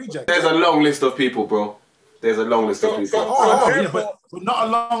academy reject. There's a long list of people, bro. There's a long list of people. Yeah, but not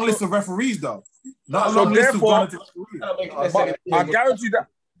a long list of referees, though. Not a long list of gone into referees. I guarantee that.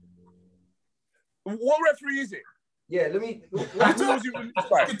 What referee is it? Yeah, let me. You can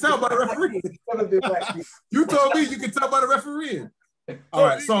tell by the referee. You told me you can tell by the referee. All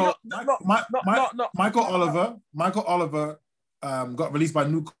right, so Michael Oliver got released by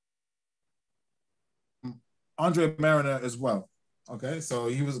Newcastle. Andre Mariner as well. Okay, so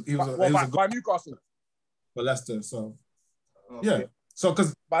he was by Newcastle. For Leicester, so yeah. So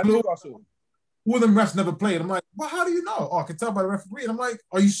because by Newcastle. All of them refs never played. I'm like, well, how do you know? Oh, I can tell by the referee. And I'm like,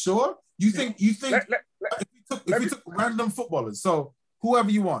 are you sure? You think if we took random footballers, so whoever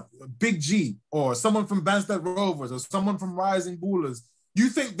you want, Big G or someone from Banstead Rovers or someone from Rising Bullers, you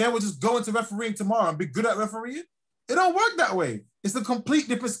think they would just go into refereeing tomorrow and be good at refereeing? It don't work that way. It's a complete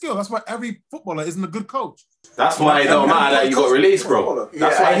different skill. That's why every footballer isn't a good coach. That's why it don't matter that you got released, bro.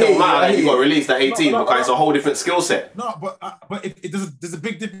 That's why it don't matter that you got released at 18 because it's a whole different skill set. No, but there's a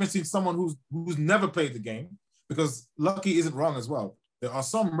big difference between someone who's never played the game, because Lucky isn't wrong as well. There are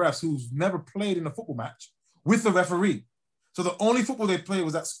some refs who's never played in a football match with a referee. So the only football they played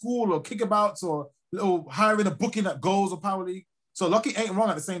was at school or kickabouts or little hiring a booking at goals or power league. So Lucky ain't wrong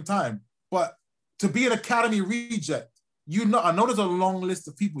at the same time. But to be an academy reject, I know there's a long list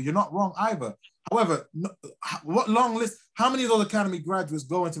of people. You're not wrong either. However, what long list? How many of those academy graduates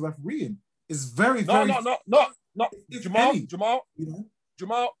go into refereeing? It's very, very. No. Jamal.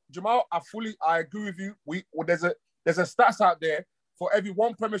 I agree with you. There's a stats out there for every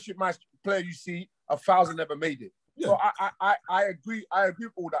one Premiership match player you see, 1,000 never made it. Yeah. So I agree. I agree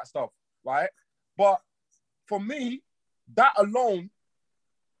with all that stuff, right? But for me, that alone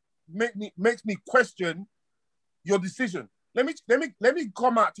makes me question your decision. Let me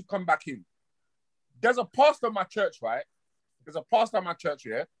come back in. There's a pastor in my church, right?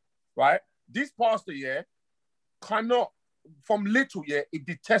 Right? This pastor, cannot, from little, it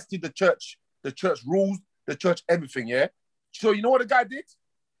detested the church rules, the church everything, So you know what the guy did?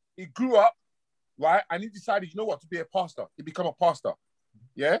 He grew up, right? And he decided, you know what, to be a pastor. He became a pastor,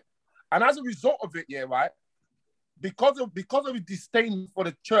 And as a result of it, right? Because of his disdain for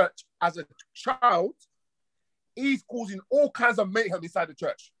the church as a child, he's causing all kinds of mayhem inside the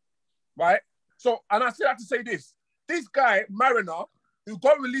church, right? So, and I say that to say this guy, Mariner, who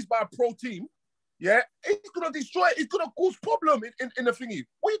got released by a pro team, he's going to destroy it. He's going to cause problem in the thingy.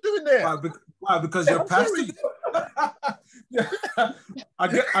 What are you doing there? Why? Because you're pastor.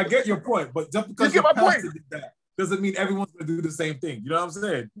 I get your point, but just because your pastor did that doesn't mean everyone's going to do the same thing. You know what I'm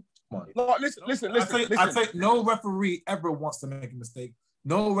saying? Come on. No, listen. I say no referee ever wants to make a mistake.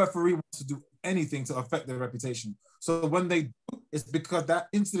 No referee wants to do anything to affect their reputation. So when they do, it's because that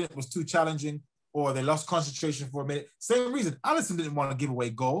incident was too challenging or they lost concentration for a minute. Same reason. Alisson didn't want to give away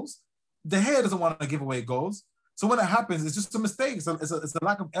goals. De Gea doesn't want to give away goals. So when it happens, it's just a mistake. It's a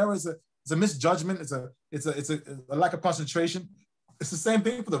lack of error. It's a misjudgment. It's a lack of concentration. It's the same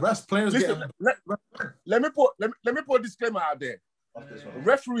thing for the rest. Players. Listen, let me put a disclaimer out there.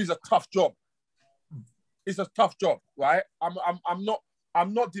 Referee is a tough job. It's a tough job, right?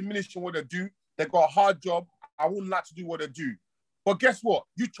 I'm not diminishing what they do. They got a hard job. I wouldn't like to do what they do. But guess what?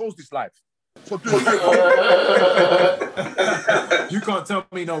 You chose this life. So do it. You can't tell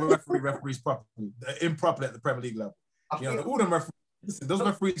me no referees properly, improperly at the Premier League level. All them referees, listen, those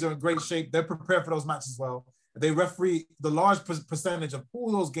referees are in great shape. They're prepared for those matches well. They referee the large percentage of all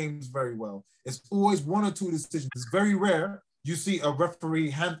those games very well. It's always one or two decisions. It's very rare you see a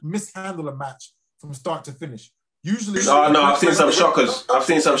referee mishandle a match from start to finish. Usually, no, I've seen some shockers. I've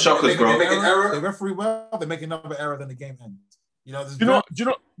seen some shockers, bro. They referee well. They make another error, then the game ends. Listen, do you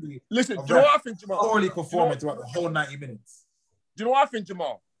know what I think, Jamal? Poorly performing throughout the whole 90 minutes. Do you know what I think,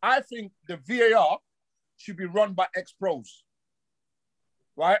 Jamal? I think the VAR should be run by ex-pros,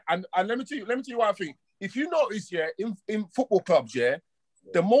 right? And let me tell you what I think. If you notice, in football clubs,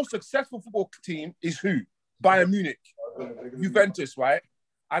 the most successful football team is who? Bayern Munich, Juventus, right?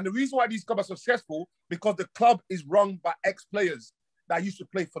 And the reason why these clubs are successful because the club is run by ex-players that used to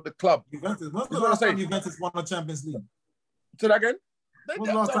play for the club. Juventus. When's the last time Juventus won a Champions League? Say that again? When's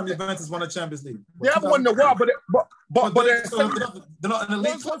the last time Juventus won a Champions League? They haven't won in a while, but they're not in the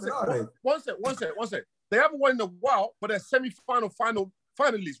league. One sec. They haven't won in a while, but they're semi-final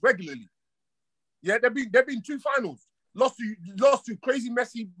finalists regularly. Yeah, they've been two finals. Lost to crazy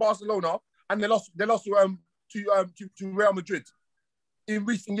Messi Barcelona, and they lost to Real Madrid in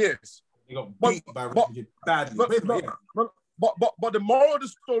recent years. You got beat by Real Madrid badly. But the moral of the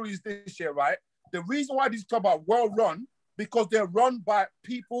story is this year, right? The reason why these clubs are well run because they're run by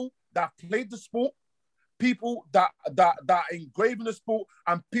people that played the sport, people that are engraved in the sport,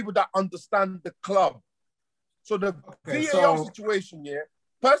 and people that understand the club. So the VAR situation,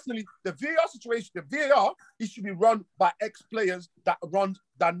 personally, the VAR, it should be run by ex-players that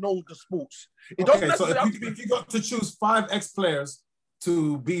know the sports. It doesn't necessarily have to be. If you got to choose 5 ex-players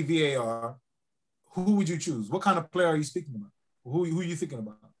to be VAR, who would you choose? What kind of player are you speaking about? Who are you thinking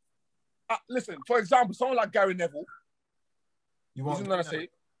about? Listen, for example, someone like Gary Neville. You want to say?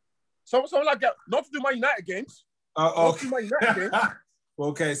 Someone like Gary, not to do my United games. Not to do my United games.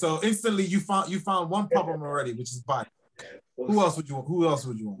 Okay, so instantly you found one problem already, which is bad. Who else would you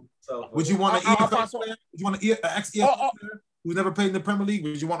want? Would you want an ex-EFL player who's never played in the Premier League?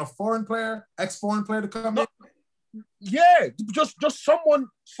 Would you want a foreign player, ex-foreign player to come in? Yeah, just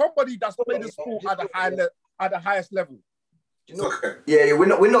somebody that's played the sport at the highest level. Yeah, we're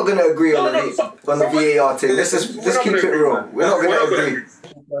not going to agree on the VAR thing. Let's keep it real. We're not going to agree.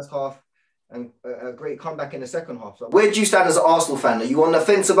 First half and a great comeback in the second half. So where do you stand as an Arsenal fan? Are you on the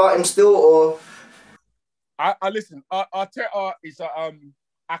fence about him still, or? I listen. Arteta is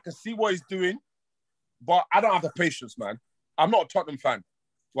I can see what he's doing, but I don't have the patience, man. I'm not a Tottenham fan,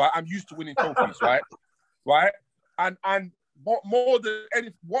 right? I'm used to winning trophies, right? Right? And more than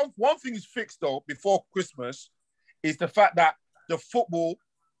anything, one thing is fixed though before Christmas is the fact that the football,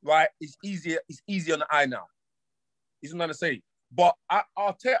 right, is easier on the eye now. He's not gonna say, but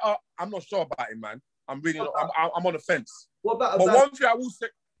Arteta, I'm not sure about him, man. I'm on the fence. What about? But one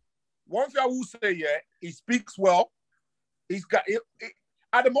thing I will say, yeah, he speaks well. He's got it.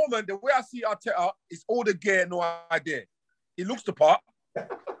 At the moment, the way I see Arteta is all the gear, no idea. He looks the part.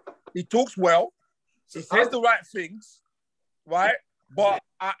 He talks well. He says the right things, right? But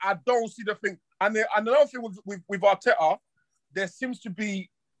I don't see the thing. And another thing with Arteta, there seems to be,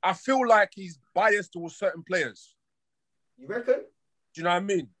 I feel like he's biased towards certain players. You reckon? Do you know what I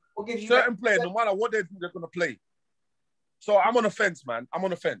mean? Certain players, no matter what they do, they're going to play. So I'm on the fence, man. I'm on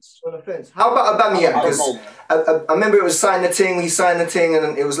the fence. On the fence. How about Aubameyang? Because I remember it was we signed the thing,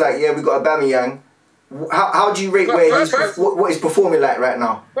 and it was like, yeah, we got Aubameyang. How do you rate what he's performing like right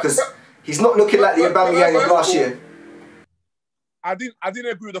now? Because he's not looking like the Aubameyang of last year. I didn't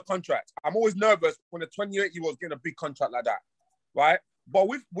agree with the contract. I'm always nervous when a 28-year-old's getting a big contract like that, right? But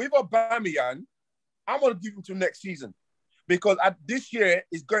with Aubameyang, I'm going to give him to next season because this year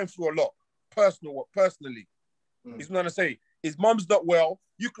he's going through a lot personally. He's going to say his mum's not well.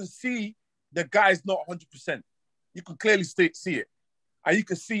 You can see the guy's not 100%. You can clearly see it. And you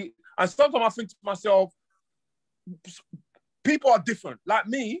can see, and sometimes I think to myself, people are different. Like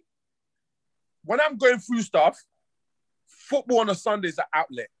me, when I'm going through stuff, football on a Sunday is an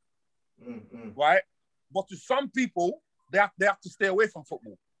outlet, right? But to some people, they have to stay away from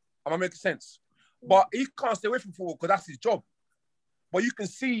football. Am I making sense? But he can't stay away from football because that's his job. But you can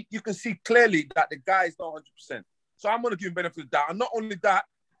see clearly that the guy is not 100%. So I'm going to give him benefit of the doubt. And not only that,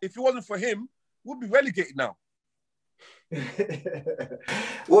 if it wasn't for him, we'd be relegated now.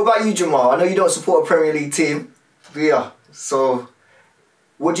 What about you, Jamal? I know you don't support a Premier League team. But yeah. So,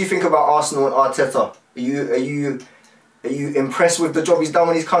 what do you think about Arsenal and Arteta? Are you impressed with the job he's done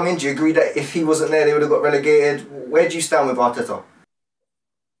when he's come in? Do you agree that if he wasn't there, they would have got relegated? Where do you stand with Arteta?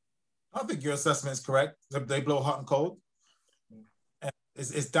 I think your assessment is correct. They blow hot and cold. And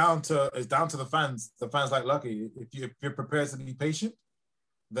it's down to the fans. The fans like Lucky. If you're prepared to be patient,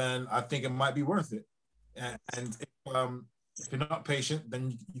 then I think it might be worth it. And if you're not patient,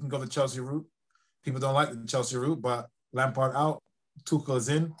 then you can go the Chelsea route. People don't like the Chelsea route, but Lampard out, Tuchel is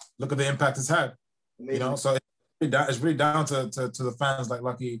in. Look at the impact it's had. Amazing. You know, so it's really down to the fans like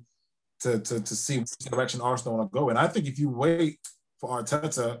Lucky to see which direction Arsenal want to go. And I think if you wait for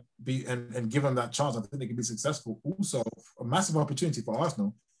Arteta and give him that chance, I think they can be successful. Also, a massive opportunity for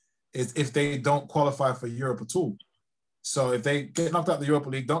Arsenal is if they don't qualify for Europe at all. So if they get knocked out of the Europa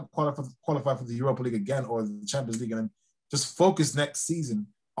League, don't qualify for the Europa League again or the Champions League, and then just focus next season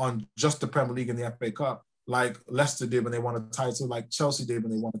on just the Premier League and the FA Cup, like Leicester did when they won a title, like Chelsea did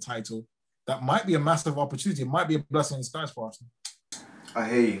when they won a title. That might be a massive opportunity. It might be a blessing in disguise for Arsenal. I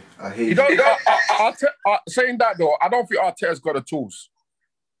hear you. You don't, saying that though, I don't think Arteta's got the tools.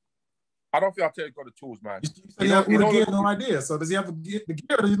 I don't think Arteta's got the tools, man. You have the gear, no idea. So does he have the gear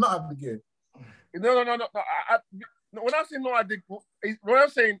or does he not have the gear? No. When I say no idea, what I'm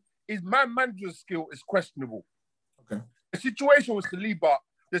saying is my manager's skill is questionable. Okay. The situation with Saliba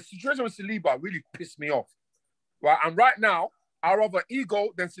really pissed me off. Right? And right now, I'd rather he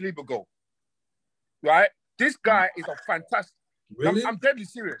go than Saliba go. Right? This guy is a fantastic. Really? I'm deadly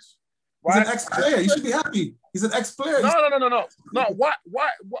serious. Right? He's an ex-player. You should be happy. He's an ex-player. No. What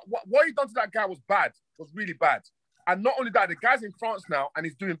he done to that guy was bad. Was really bad. And not only that, the guy's in France now and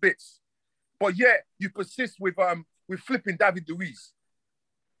he's doing bits. But yet you persist with flipping David Luiz.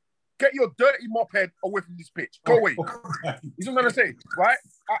 Get your dirty mop head away from this pitch. Go away. You know what I'm gonna say, right?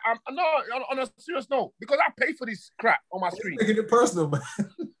 I'm not on a serious note because I pay for this crap on my screen. Making it personal, man.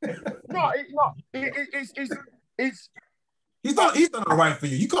 It's he's done all right for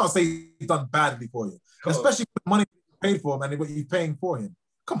you. You can't say he's done badly for you, especially with the money you paid for him and what you're paying for him.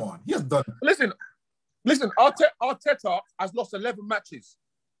 Come on, he has done. Listen. Arteta has lost 11 matches.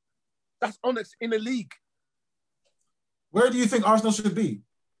 That's honest in the league. Where do you think Arsenal should be?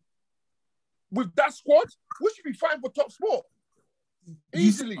 With that squad, we should be fighting for top sport.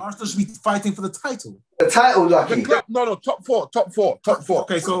 Easily. Arsenal should be fighting for the title. The title, Lucky. No, top four.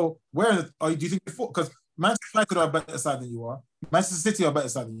 Okay, so where do you think before? Because Manchester United are a better side than you are. Manchester City are a better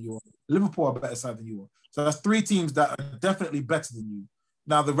side than you are. Liverpool are a better side than you are. So that's three teams that are definitely better than you.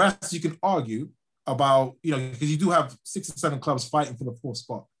 Now the rest you can argue about, because you do have 6 or 7 clubs fighting for the 4th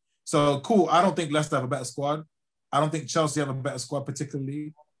spot. So cool. I don't think Leicester have a better squad. I don't think Chelsea have a better squad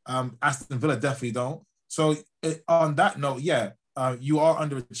particularly. Aston Villa definitely don't. So on that note, you are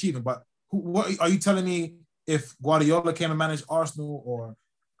underachieving. But what are you telling me? If Guardiola came and managed Arsenal, or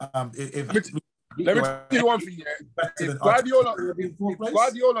let me tell you one thing.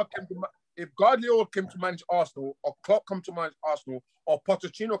 If Guardiola came to manage Arsenal, or Klopp come to manage Arsenal, or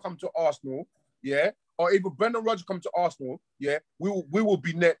Pochettino come to Arsenal, or even Brendan Rodgers come to Arsenal, we will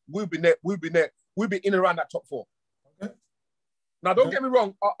be net. We'll be in and around that top 4. Now, don't get me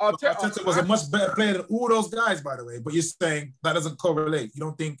wrong. Arteta was a much better player than all those guys, by the way. But you're saying that doesn't correlate. You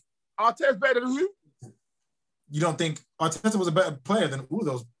don't think Arteta's better than who? You don't think Arteta was a better player than all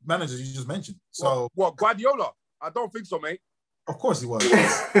those managers you just mentioned? So what Guardiola? I don't think so, mate. Of course he was.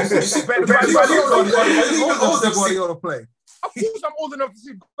 Guardiola play. Of course, I'm old enough to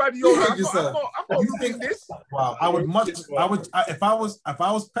see Guardiola. I'm not doing this. Wow, if I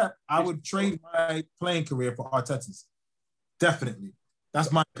was Pep, I would trade my playing career for Arteta's. Definitely.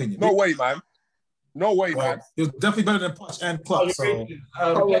 That's my opinion. No way, man. Man. He was definitely better than Poch and Klopp. So.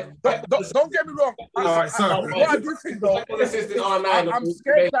 Don't get me wrong. All right, sorry. What I do think, though, I'm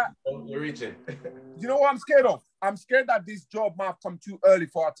scared that... You're reaching. You know what I'm scared of? I'm scared that this job might have come too early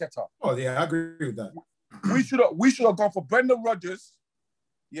for Arteta. Oh, yeah, I agree with that. We should have gone for Brendan Rodgers.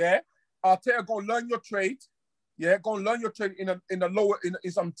 Yeah? Arteta, go learn your trade. Yeah? Go and learn your trade in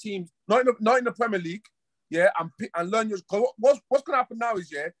some teams. Not in the Premier League. Yeah, and learn your. What's going to happen now is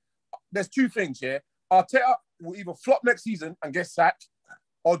there's 2 things. Arteta will either flop next season and get sacked,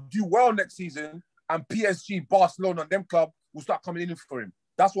 or do well next season, and PSG, Barcelona, and them club will start coming in for him.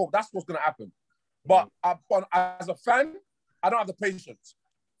 That's what's going to happen. But as a fan, I don't have the patience.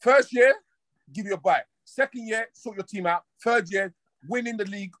 First year, give you a bite. Second year, sort your team out. Third year, winning the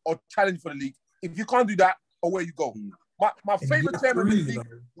league or challenge for the league. If you can't do that, away you go. My favorite chairman in the league,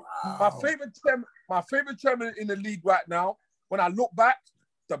 my favorite chairman in the league right now, when I look back,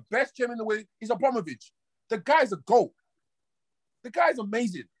 the best chairman in the way is Abramovich. The guy's a GOAT. The guy's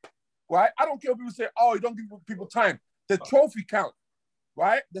amazing, right? I don't care if people say, oh, you don't give people time. The trophy count,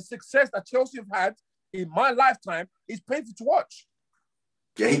 right? The success that Chelsea have had in my lifetime is painful to watch.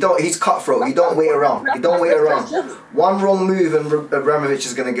 Yeah, he's cutthroat. He don't wait around. He don't wait around. One wrong move and Abramovich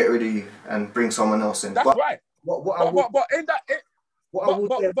is going to get rid of you and bring someone else in. That's right. What I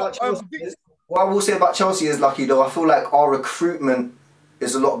will say about Chelsea is, Lucky, though, I feel like our recruitment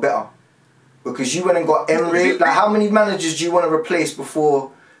is a lot better. Because you went and got Emery. Like, how many managers do you want to replace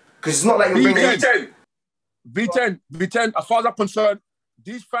before? Because it's not like you're bringing... V10, as far as I'm concerned,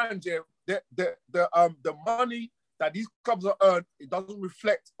 these fans here, the money that these clubs are earned, it doesn't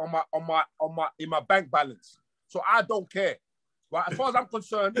reflect in my bank balance. So I don't care. Right? As far as I'm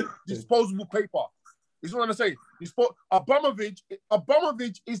concerned, disposable paper. Is what I'm saying. Abramovich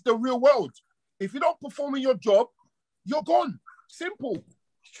is the real world. If you don't perform in your job, you're gone. Simple.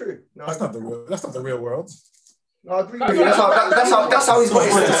 It's true. No, that's not the real world. No, I agree with you. That's how he's got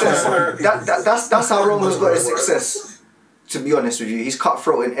his success. That's how Roman's got his success. To be honest with you, he's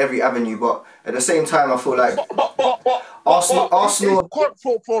cutthroat in every avenue, but at the same time, I feel like Arsenal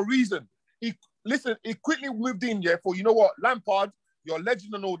cutthroat for a reason. He quickly moved in, yeah. For, you know what, Lampard, you're a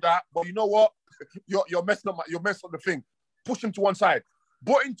legend and all that, but you know what, you're messing up the thing. Push him to one side.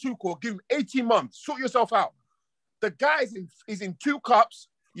 Brought in Tuchel, give him 18 months. Sort yourself out. The guy is in 2 cups,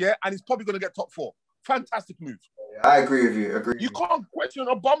 yeah, and he's probably going to get top 4. Fantastic move. Yeah, I agree with you. You can't question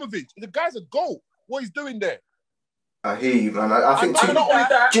Abramovich. The guy's a goal. What he's doing there. I hear you, man. I think do you know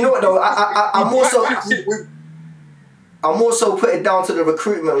what though? I'm also put it down to the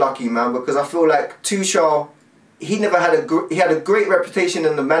recruitment, Lucky, man, because I feel like Tuchel, he had a great reputation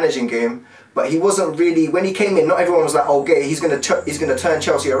in the managing game, but he wasn't really, when he came in, not everyone was like, okay, he's gonna turn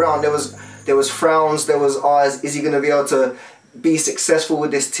Chelsea around. There was frowns, there was eyes. Is he gonna be able to be successful with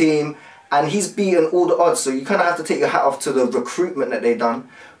this team? And he's beaten all the odds, so you kind of have to take your hat off to the recruitment that they've done,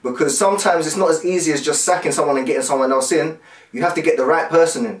 because sometimes it's not as easy as just sacking someone and getting someone else in. You have to get the right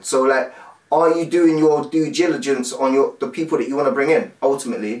person in. So, like, are you doing your due diligence on the people that you want to bring in,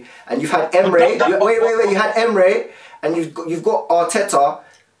 ultimately? And you've had Emery, you had Emery, and you've got Arteta.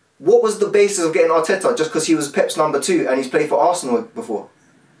 What was the basis of getting Arteta? Just because he was Pep's number 2 and he's played for Arsenal before?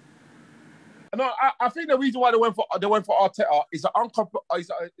 No, I think the reason why they went for Arteta is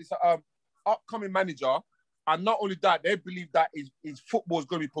an upcoming manager, and not only that, they believe that his football is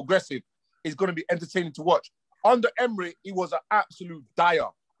going to be progressive, it's going to be entertaining to watch. Under Emery, it was an absolute dire.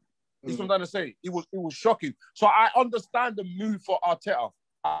 That's what I'm trying to say. It was shocking. So I understand the move for Arteta.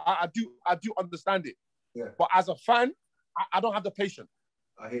 I do understand it. Yeah. But as a fan, I don't have the patience.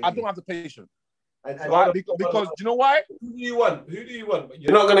 I don't have the patience. Because you know why? Who do you want?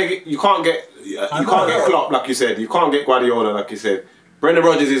 You're not gonna get. You can't get Klopp, like you said. You can't get Guardiola, like you said. Brendan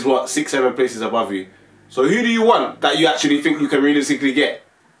Rodgers is what, 6-7 places above you. So who do you want that you actually think you can realistically get?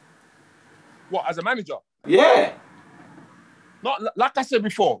 What, as a manager? Yeah. Not like I said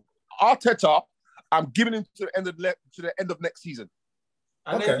before. Arteta, I'm giving him to the end of next season.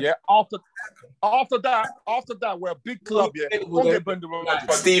 And okay. Then, yeah. After that, we're a big club. Yeah. Don't get Brendan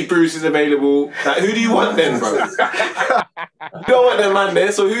Rodgers. Steve Bruce is available. Like, who do you want then, bro? You don't want them man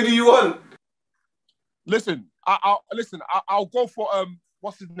there. So who do you want? Listen, I'll go for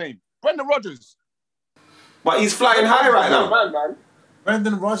what's his name? Brendan Rodgers. But he's flying high right now. Man.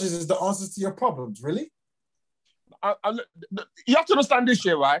 Brendan Rodgers is the answer to your problems, really? You have to understand this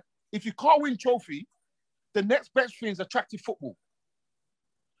year, right? If you can't win trophy, the next best thing is attractive football.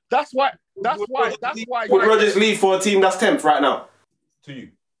 That's why. Would Rodgers leave for a team that's 10th right now? To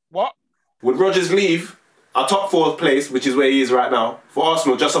you. What? Would Rodgers leave a top 4 place, which is where he is right now, for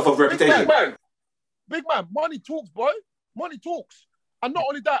Arsenal, just off of reputation? Big man, money talks, boy. Money talks. And not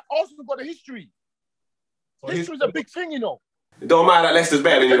only that, Arsenal got a history. So history's a big thing, you know. It don't matter that Leicester's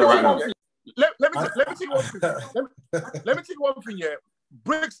better than you right now. Let me tell you one thing. Let me tell you one thing, yeah.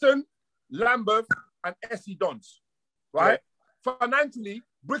 Brixton, Lambeth, and SC Dons, right? Yeah. Financially,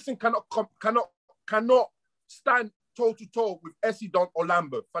 Brixton cannot stand toe to toe with SC Dons or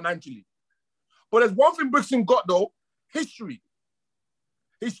Lambeth financially. But there's one thing Brixton got though: history.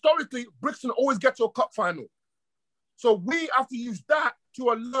 Historically, Brixton always get to a cup final, so we have to use that to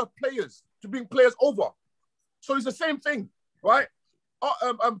alert players, to bring players over. So it's the same thing, right?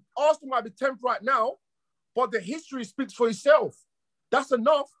 Arsenal might be 10th right now, but the history speaks for itself. That's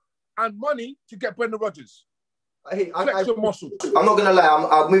enough and money to get Brendan Rodgers. Flex your muscles. I'm not gonna lie.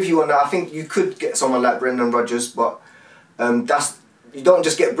 I'm with you on that. I think you could get someone like Brendan Rodgers, but that's you don't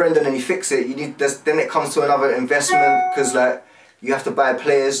just get Brendan and you fix it. You need then it comes to another investment because like you have to buy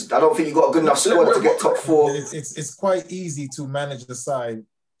players. I don't think you got a good enough squad to get top 4. It's quite easy to manage the side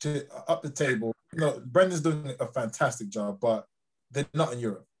to up the table. You know, Brendan's doing a fantastic job, but they're not in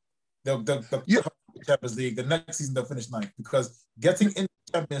Europe. They'll Champions League. The next season they'll finish 9th because getting in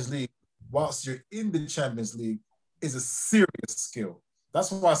the Champions League whilst you're in the Champions League is a serious skill.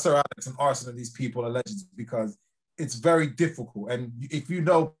 That's why Sir Alex and Arsenal and these people are legends, because it's very difficult. And if you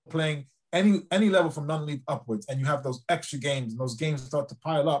know playing any level from non-league upwards and you have those extra games and those games start to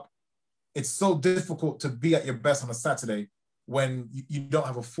pile up, it's so difficult to be at your best on a Saturday when you don't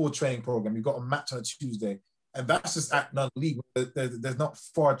have a full training program. You've got a match on a Tuesday. And that's just at non-league. There's not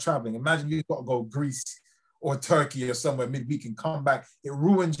far traveling. Imagine you've got to go Greece or Turkey or somewhere midweek and come back.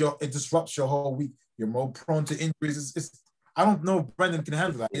 It disrupts your whole week. You're more prone to injuries. I don't know if Brendan can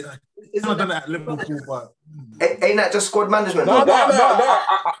handle that. He's not done that at Liverpool, but... Ain't that just squad management? No.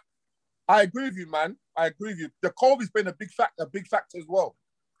 I agree with you, man. I agree with you. The COVID's been a big factor as well.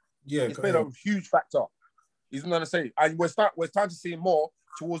 Yeah, it's been a huge factor. He's going to say, and we're starting to see more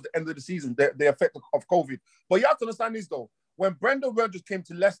towards the end of the season, the effect of COVID. But you have to understand this though. When Brendan Rodgers came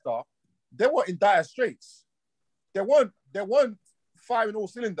to Leicester, they were in dire straits. They weren't firing all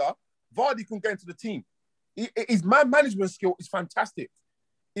cylinder. Vardy couldn't get into the team. His man management skill is fantastic.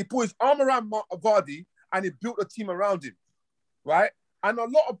 He put his arm around Vardy and he built a team around him, right? And a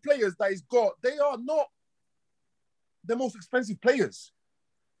lot of players that he's got, they are not the most expensive players.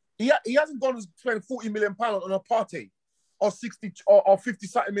 He hasn't gone and spent £40 million on a Partey or 60 or 50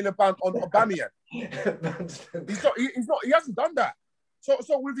 million pounds on Aubameyang. He hasn't done that. So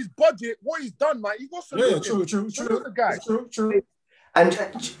with his budget, what he's done, man, he got some. Yeah, true. The guy. True. And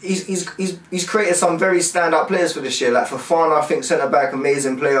he's created some very standout players for this year. Like Fofana, I think centre back,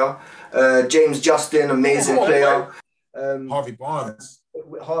 amazing player. James Justin, amazing player. Harvey Barnes,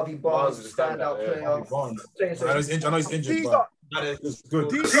 standout player. Harvey Barnes. I know he's injured, but it's good.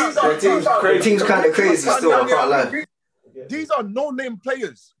 The team's kind of crazy still. I can't lie. These are no-name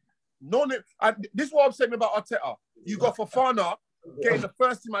players. No-name. And this is what I'm saying about Arteta. You got Fofana getting the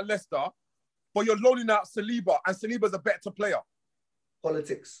first team at Leicester, but you're loaning out Saliba, and Saliba's a better player.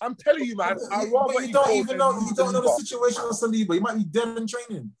 Politics. I'm telling you, man. But you don't even know. You don't know the situation of Saliba. He might be dead in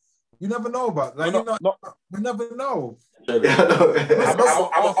training. You never know about that. You never know. I'm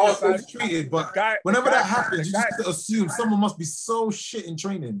treated, but whenever that happens, you just assume someone must be so shit in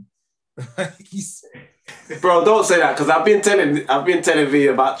training. Bro, don't say that because I've been telling V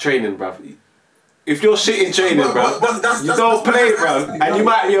about training, bro. If you're shit in training, bro, you don't play, bro, and you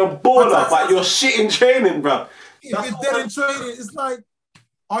might be a baller, but you're shit in training, bro. If you're dead in training, it's like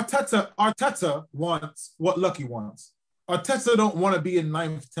Arteta wants what Lucky wants. Arteta don't want to be in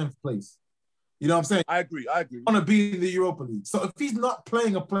 9th, 10th place. You know what I'm saying? I agree. Want to be in the Europa League. So if he's not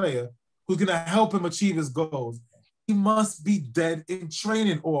playing a player who's going to help him achieve his goals, he must be dead in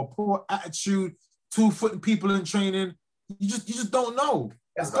training or a poor attitude, 2-footing people in training. You just don't know.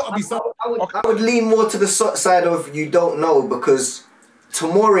 It's got to be something. I would lean more to the side of you don't know, because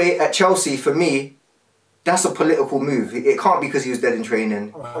Tomori at Chelsea, for me, that's a political move. It can't be because he was dead in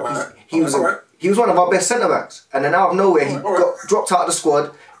training. He was one of our best centre-backs. And then out of nowhere, he got dropped out of the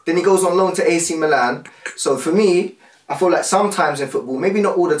squad. Then he goes on loan to AC Milan. So for me, I feel like sometimes in football, maybe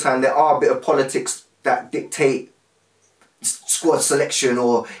not all the time, there are a bit of politics that dictate squad selection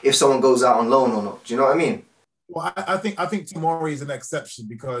or if someone goes out on loan or not. Do you know what I mean? Well, I think Tomori is an exception,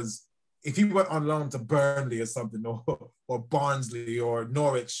 because if he went on loan to Burnley or something, or Barnsley or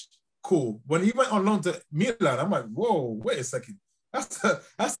Norwich, cool. When he went on loan to Milan, I'm like, whoa, wait a second. That's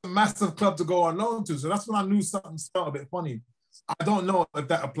a massive club to go on loan to. So that's when I knew something felt a bit funny. I don't know if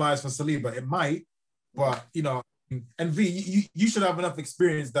that applies for Saliba. It might, but you know, and V, you should have enough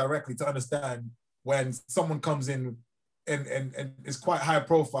experience directly to understand when someone comes in and is quite high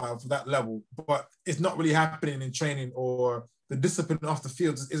profile for that level, but it's not really happening in training, or the discipline off the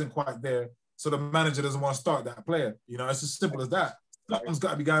field just isn't quite there. So the manager doesn't want to start that player. You know, it's as simple as that. Something's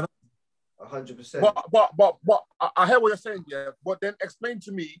got to be going on. 100%. But I hear what you're saying, yeah. But then explain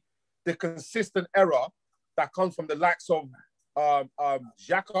to me the consistent error that comes from the likes of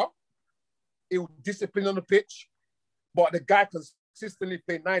Xhaka. He'll discipline on the pitch, but the guy consistently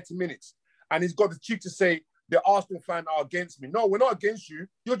play 90 minutes, and he's got the cheek to say the Arsenal fan are against me. No, we're not against you.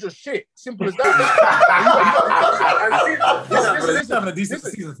 You're just shit. Simple as that.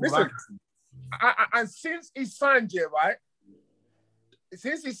 And since he signed here, right?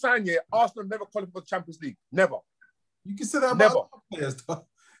 Since he signed here, Arsenal never qualified for the Champions League. Never. You can say that about players, though.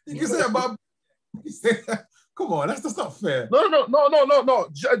 You can say that about... Come on, that's not fair. No.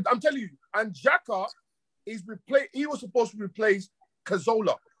 I'm telling you, and Xhaka is replaced. He was supposed to replace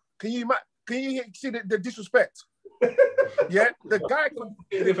Cazorla. Can you see the disrespect? Yeah, the guy can.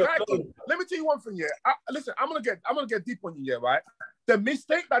 Let me tell you one thing. Yeah, listen, I'm gonna get deep on you. Yeah, right. The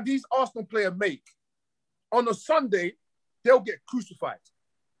mistake that these Arsenal players make on a Sunday, they'll get crucified.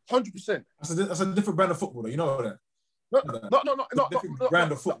 100%. That's a different brand of football, though. You know that. No.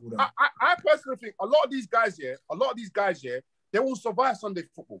 Brand of football. I personally think a lot of these guys here, they won't survive Sunday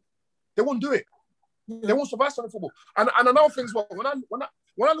football. They won't do it. Yeah. They won't survive Sunday football. And another thing as well, when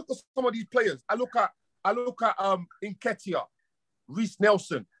I look at some of these players, I look at Nketiah, Reece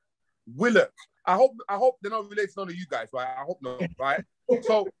Nelson, Willock. I hope they're not related to none of you guys, right? I hope not, right?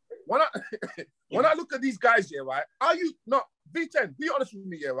 So when I look at these guys here, right? Are you not V10? Be honest with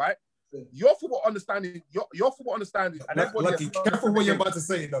me here, right? Your football understanding, and Lucky, careful what you're about to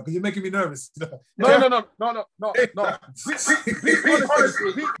say, though, because you're making me nervous. No. Be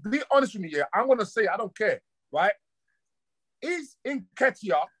honest with me, yeah. I'm gonna say I don't care, right? Is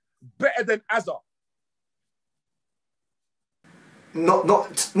Nketiah better than Hazard?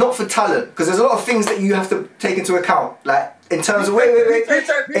 Not for talent, because there's a lot of things that you have to take into account, like in terms of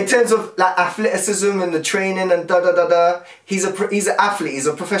in terms of like athleticism and the training and He's an athlete, he's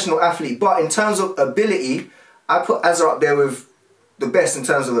a professional athlete, but in terms of ability, I put Hazard up there with the best in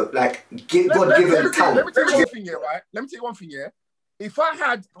terms of like God-given talent. Let me tell you one thing here, right? Let me tell you one thing here. If I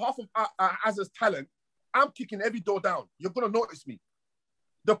had half of Hazard's talent, I'm kicking every door down. You're gonna notice me.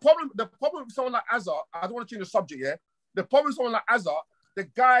 The problem with someone like Hazard, I don't want to change the subject, yeah. The problem with someone like Hazard, the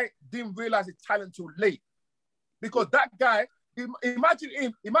guy didn't realize his talent too late. Because that guy, imagine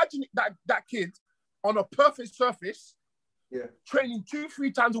that kid on a perfect surface, training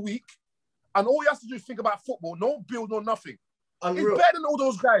 2-3 times a week, and all he has to do is think about football, no build, no nothing. Unreal. He's better than all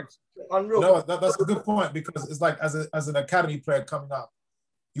those guys. Unreal. No, that's a good point, because it's like as an academy player coming up,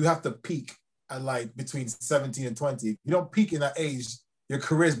 you have to peak at like between 17 and 20. If you don't peak in that age, your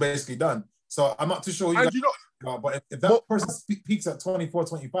career is basically done. So I'm not too sure but if that person peaks at 24,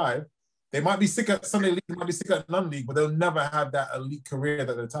 25, they might be sick at Sunday League, they might be sick at non-league, but they'll never have that elite career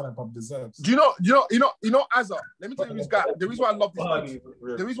that their talent probably deserves. Do you know, Hazard? Let me tell you this guy. The reason why I love this kid,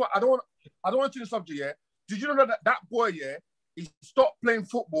 the reason why I don't want to change the subject, yeah. Did you know that boy, yeah, he stopped playing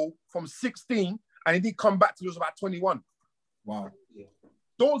football from 16 and he didn't come back till he was about 21. Wow.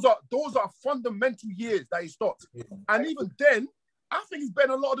 Those are fundamental years that he stopped. Yeah. And even then, I think he's better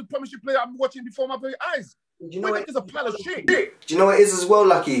than a lot of the Premiership players I'm watching before my very eyes. Do you know it's a pile of shit. Do you know what it is as well,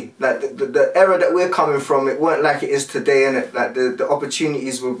 Lucky? Like the era that we're coming from, it weren't like it is today, innit? Like the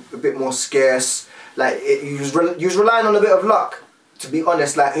opportunities were a bit more scarce. Like you was relying on a bit of luck, to be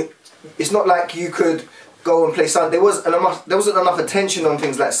honest. Like it's not like you could go and play Sunday. There wasn't enough attention on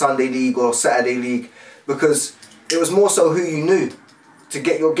things like Sunday League or Saturday League, because it was more so who you knew to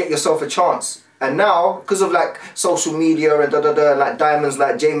get yourself a chance. And now, because of like social media and like diamonds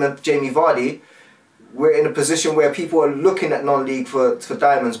like Jamie Vardy, we're in a position where people are looking at non-league for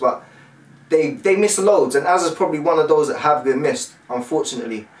diamonds, but they miss loads, and Az is probably one of those that have been missed,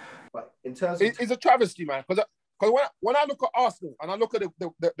 unfortunately. But in terms of it's a travesty, man. Because when I look at Arsenal and I look at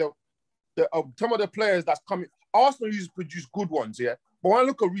some of the players that's coming, Arsenal used to produce good ones, yeah. But when I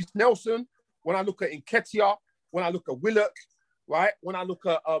look at Reece Nelson, when I look at Nketiah, when I look at Willock, right, when I look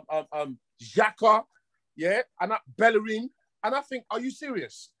at Xhaka, yeah, and that Bellerin, and I think, are you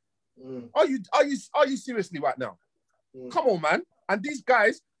serious? Are you seriously right now? Come on, man. And these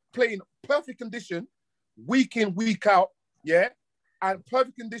guys play in perfect condition, week in, week out, yeah, and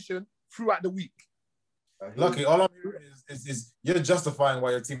perfect condition throughout the week. Lucky, all I'm hearing is you're justifying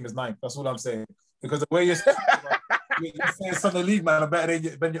why your team is ninth. That's all I'm saying. Because the way you're saying Sunday League, man, are better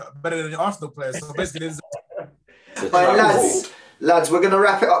than your Arsenal players. So basically, lads, we're going to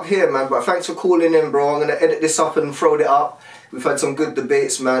wrap it up here, man. But thanks for calling in, bro. I'm going to edit this up and throw it up. We've had some good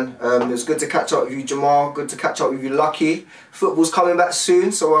debates, man. It's good to catch up with you, Jamal. Good to catch up with you, Lucky. Football's coming back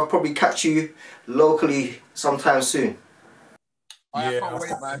soon, so I'll probably catch you locally sometime soon. I can't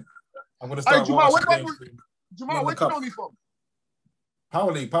wait, man. I'm going to start watching Jamal, where do you know me from?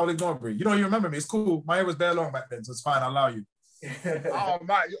 Power League Norbury. You remember me. It's cool. My hair was bare long back then, so it's fine. I'll allow you. Oh,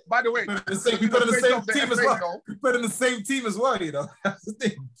 man. By the way, we put in the same team as well. We put in the same team as well, you know. That's the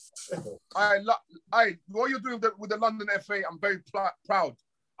thing. What you're doing with the London FA, I'm very proud.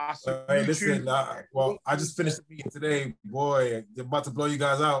 Hey, listen, I just finished the meeting today. Boy, they're about to blow you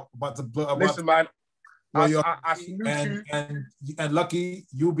guys out. Listen, man. I salute you. And Lucky,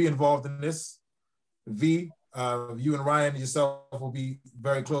 you'll be involved in this. V, you and Ryan yourself will be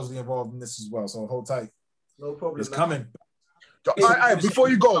very closely involved in this as well. So hold tight. No problem. It's coming. Before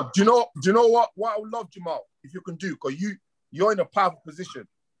you go, do you know what I would love, Jamal? if you can do, because you're in a powerful position.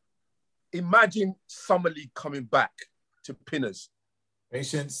 Imagine Summer League coming back to Pinners.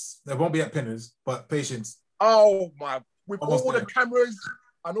 Patience. There won't be at Pinners, but patience. Oh my! With Almost all there. the cameras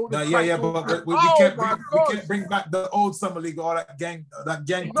and all the but we can't bring back the old Summer League or that gang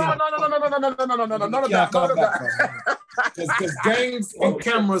thing. No, none of that. Because gangs and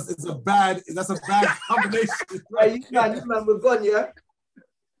cameras is a bad combination. Hey, you man, we're gone, yeah.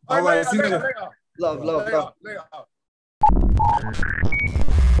 All right, see you later. later. Love. Later.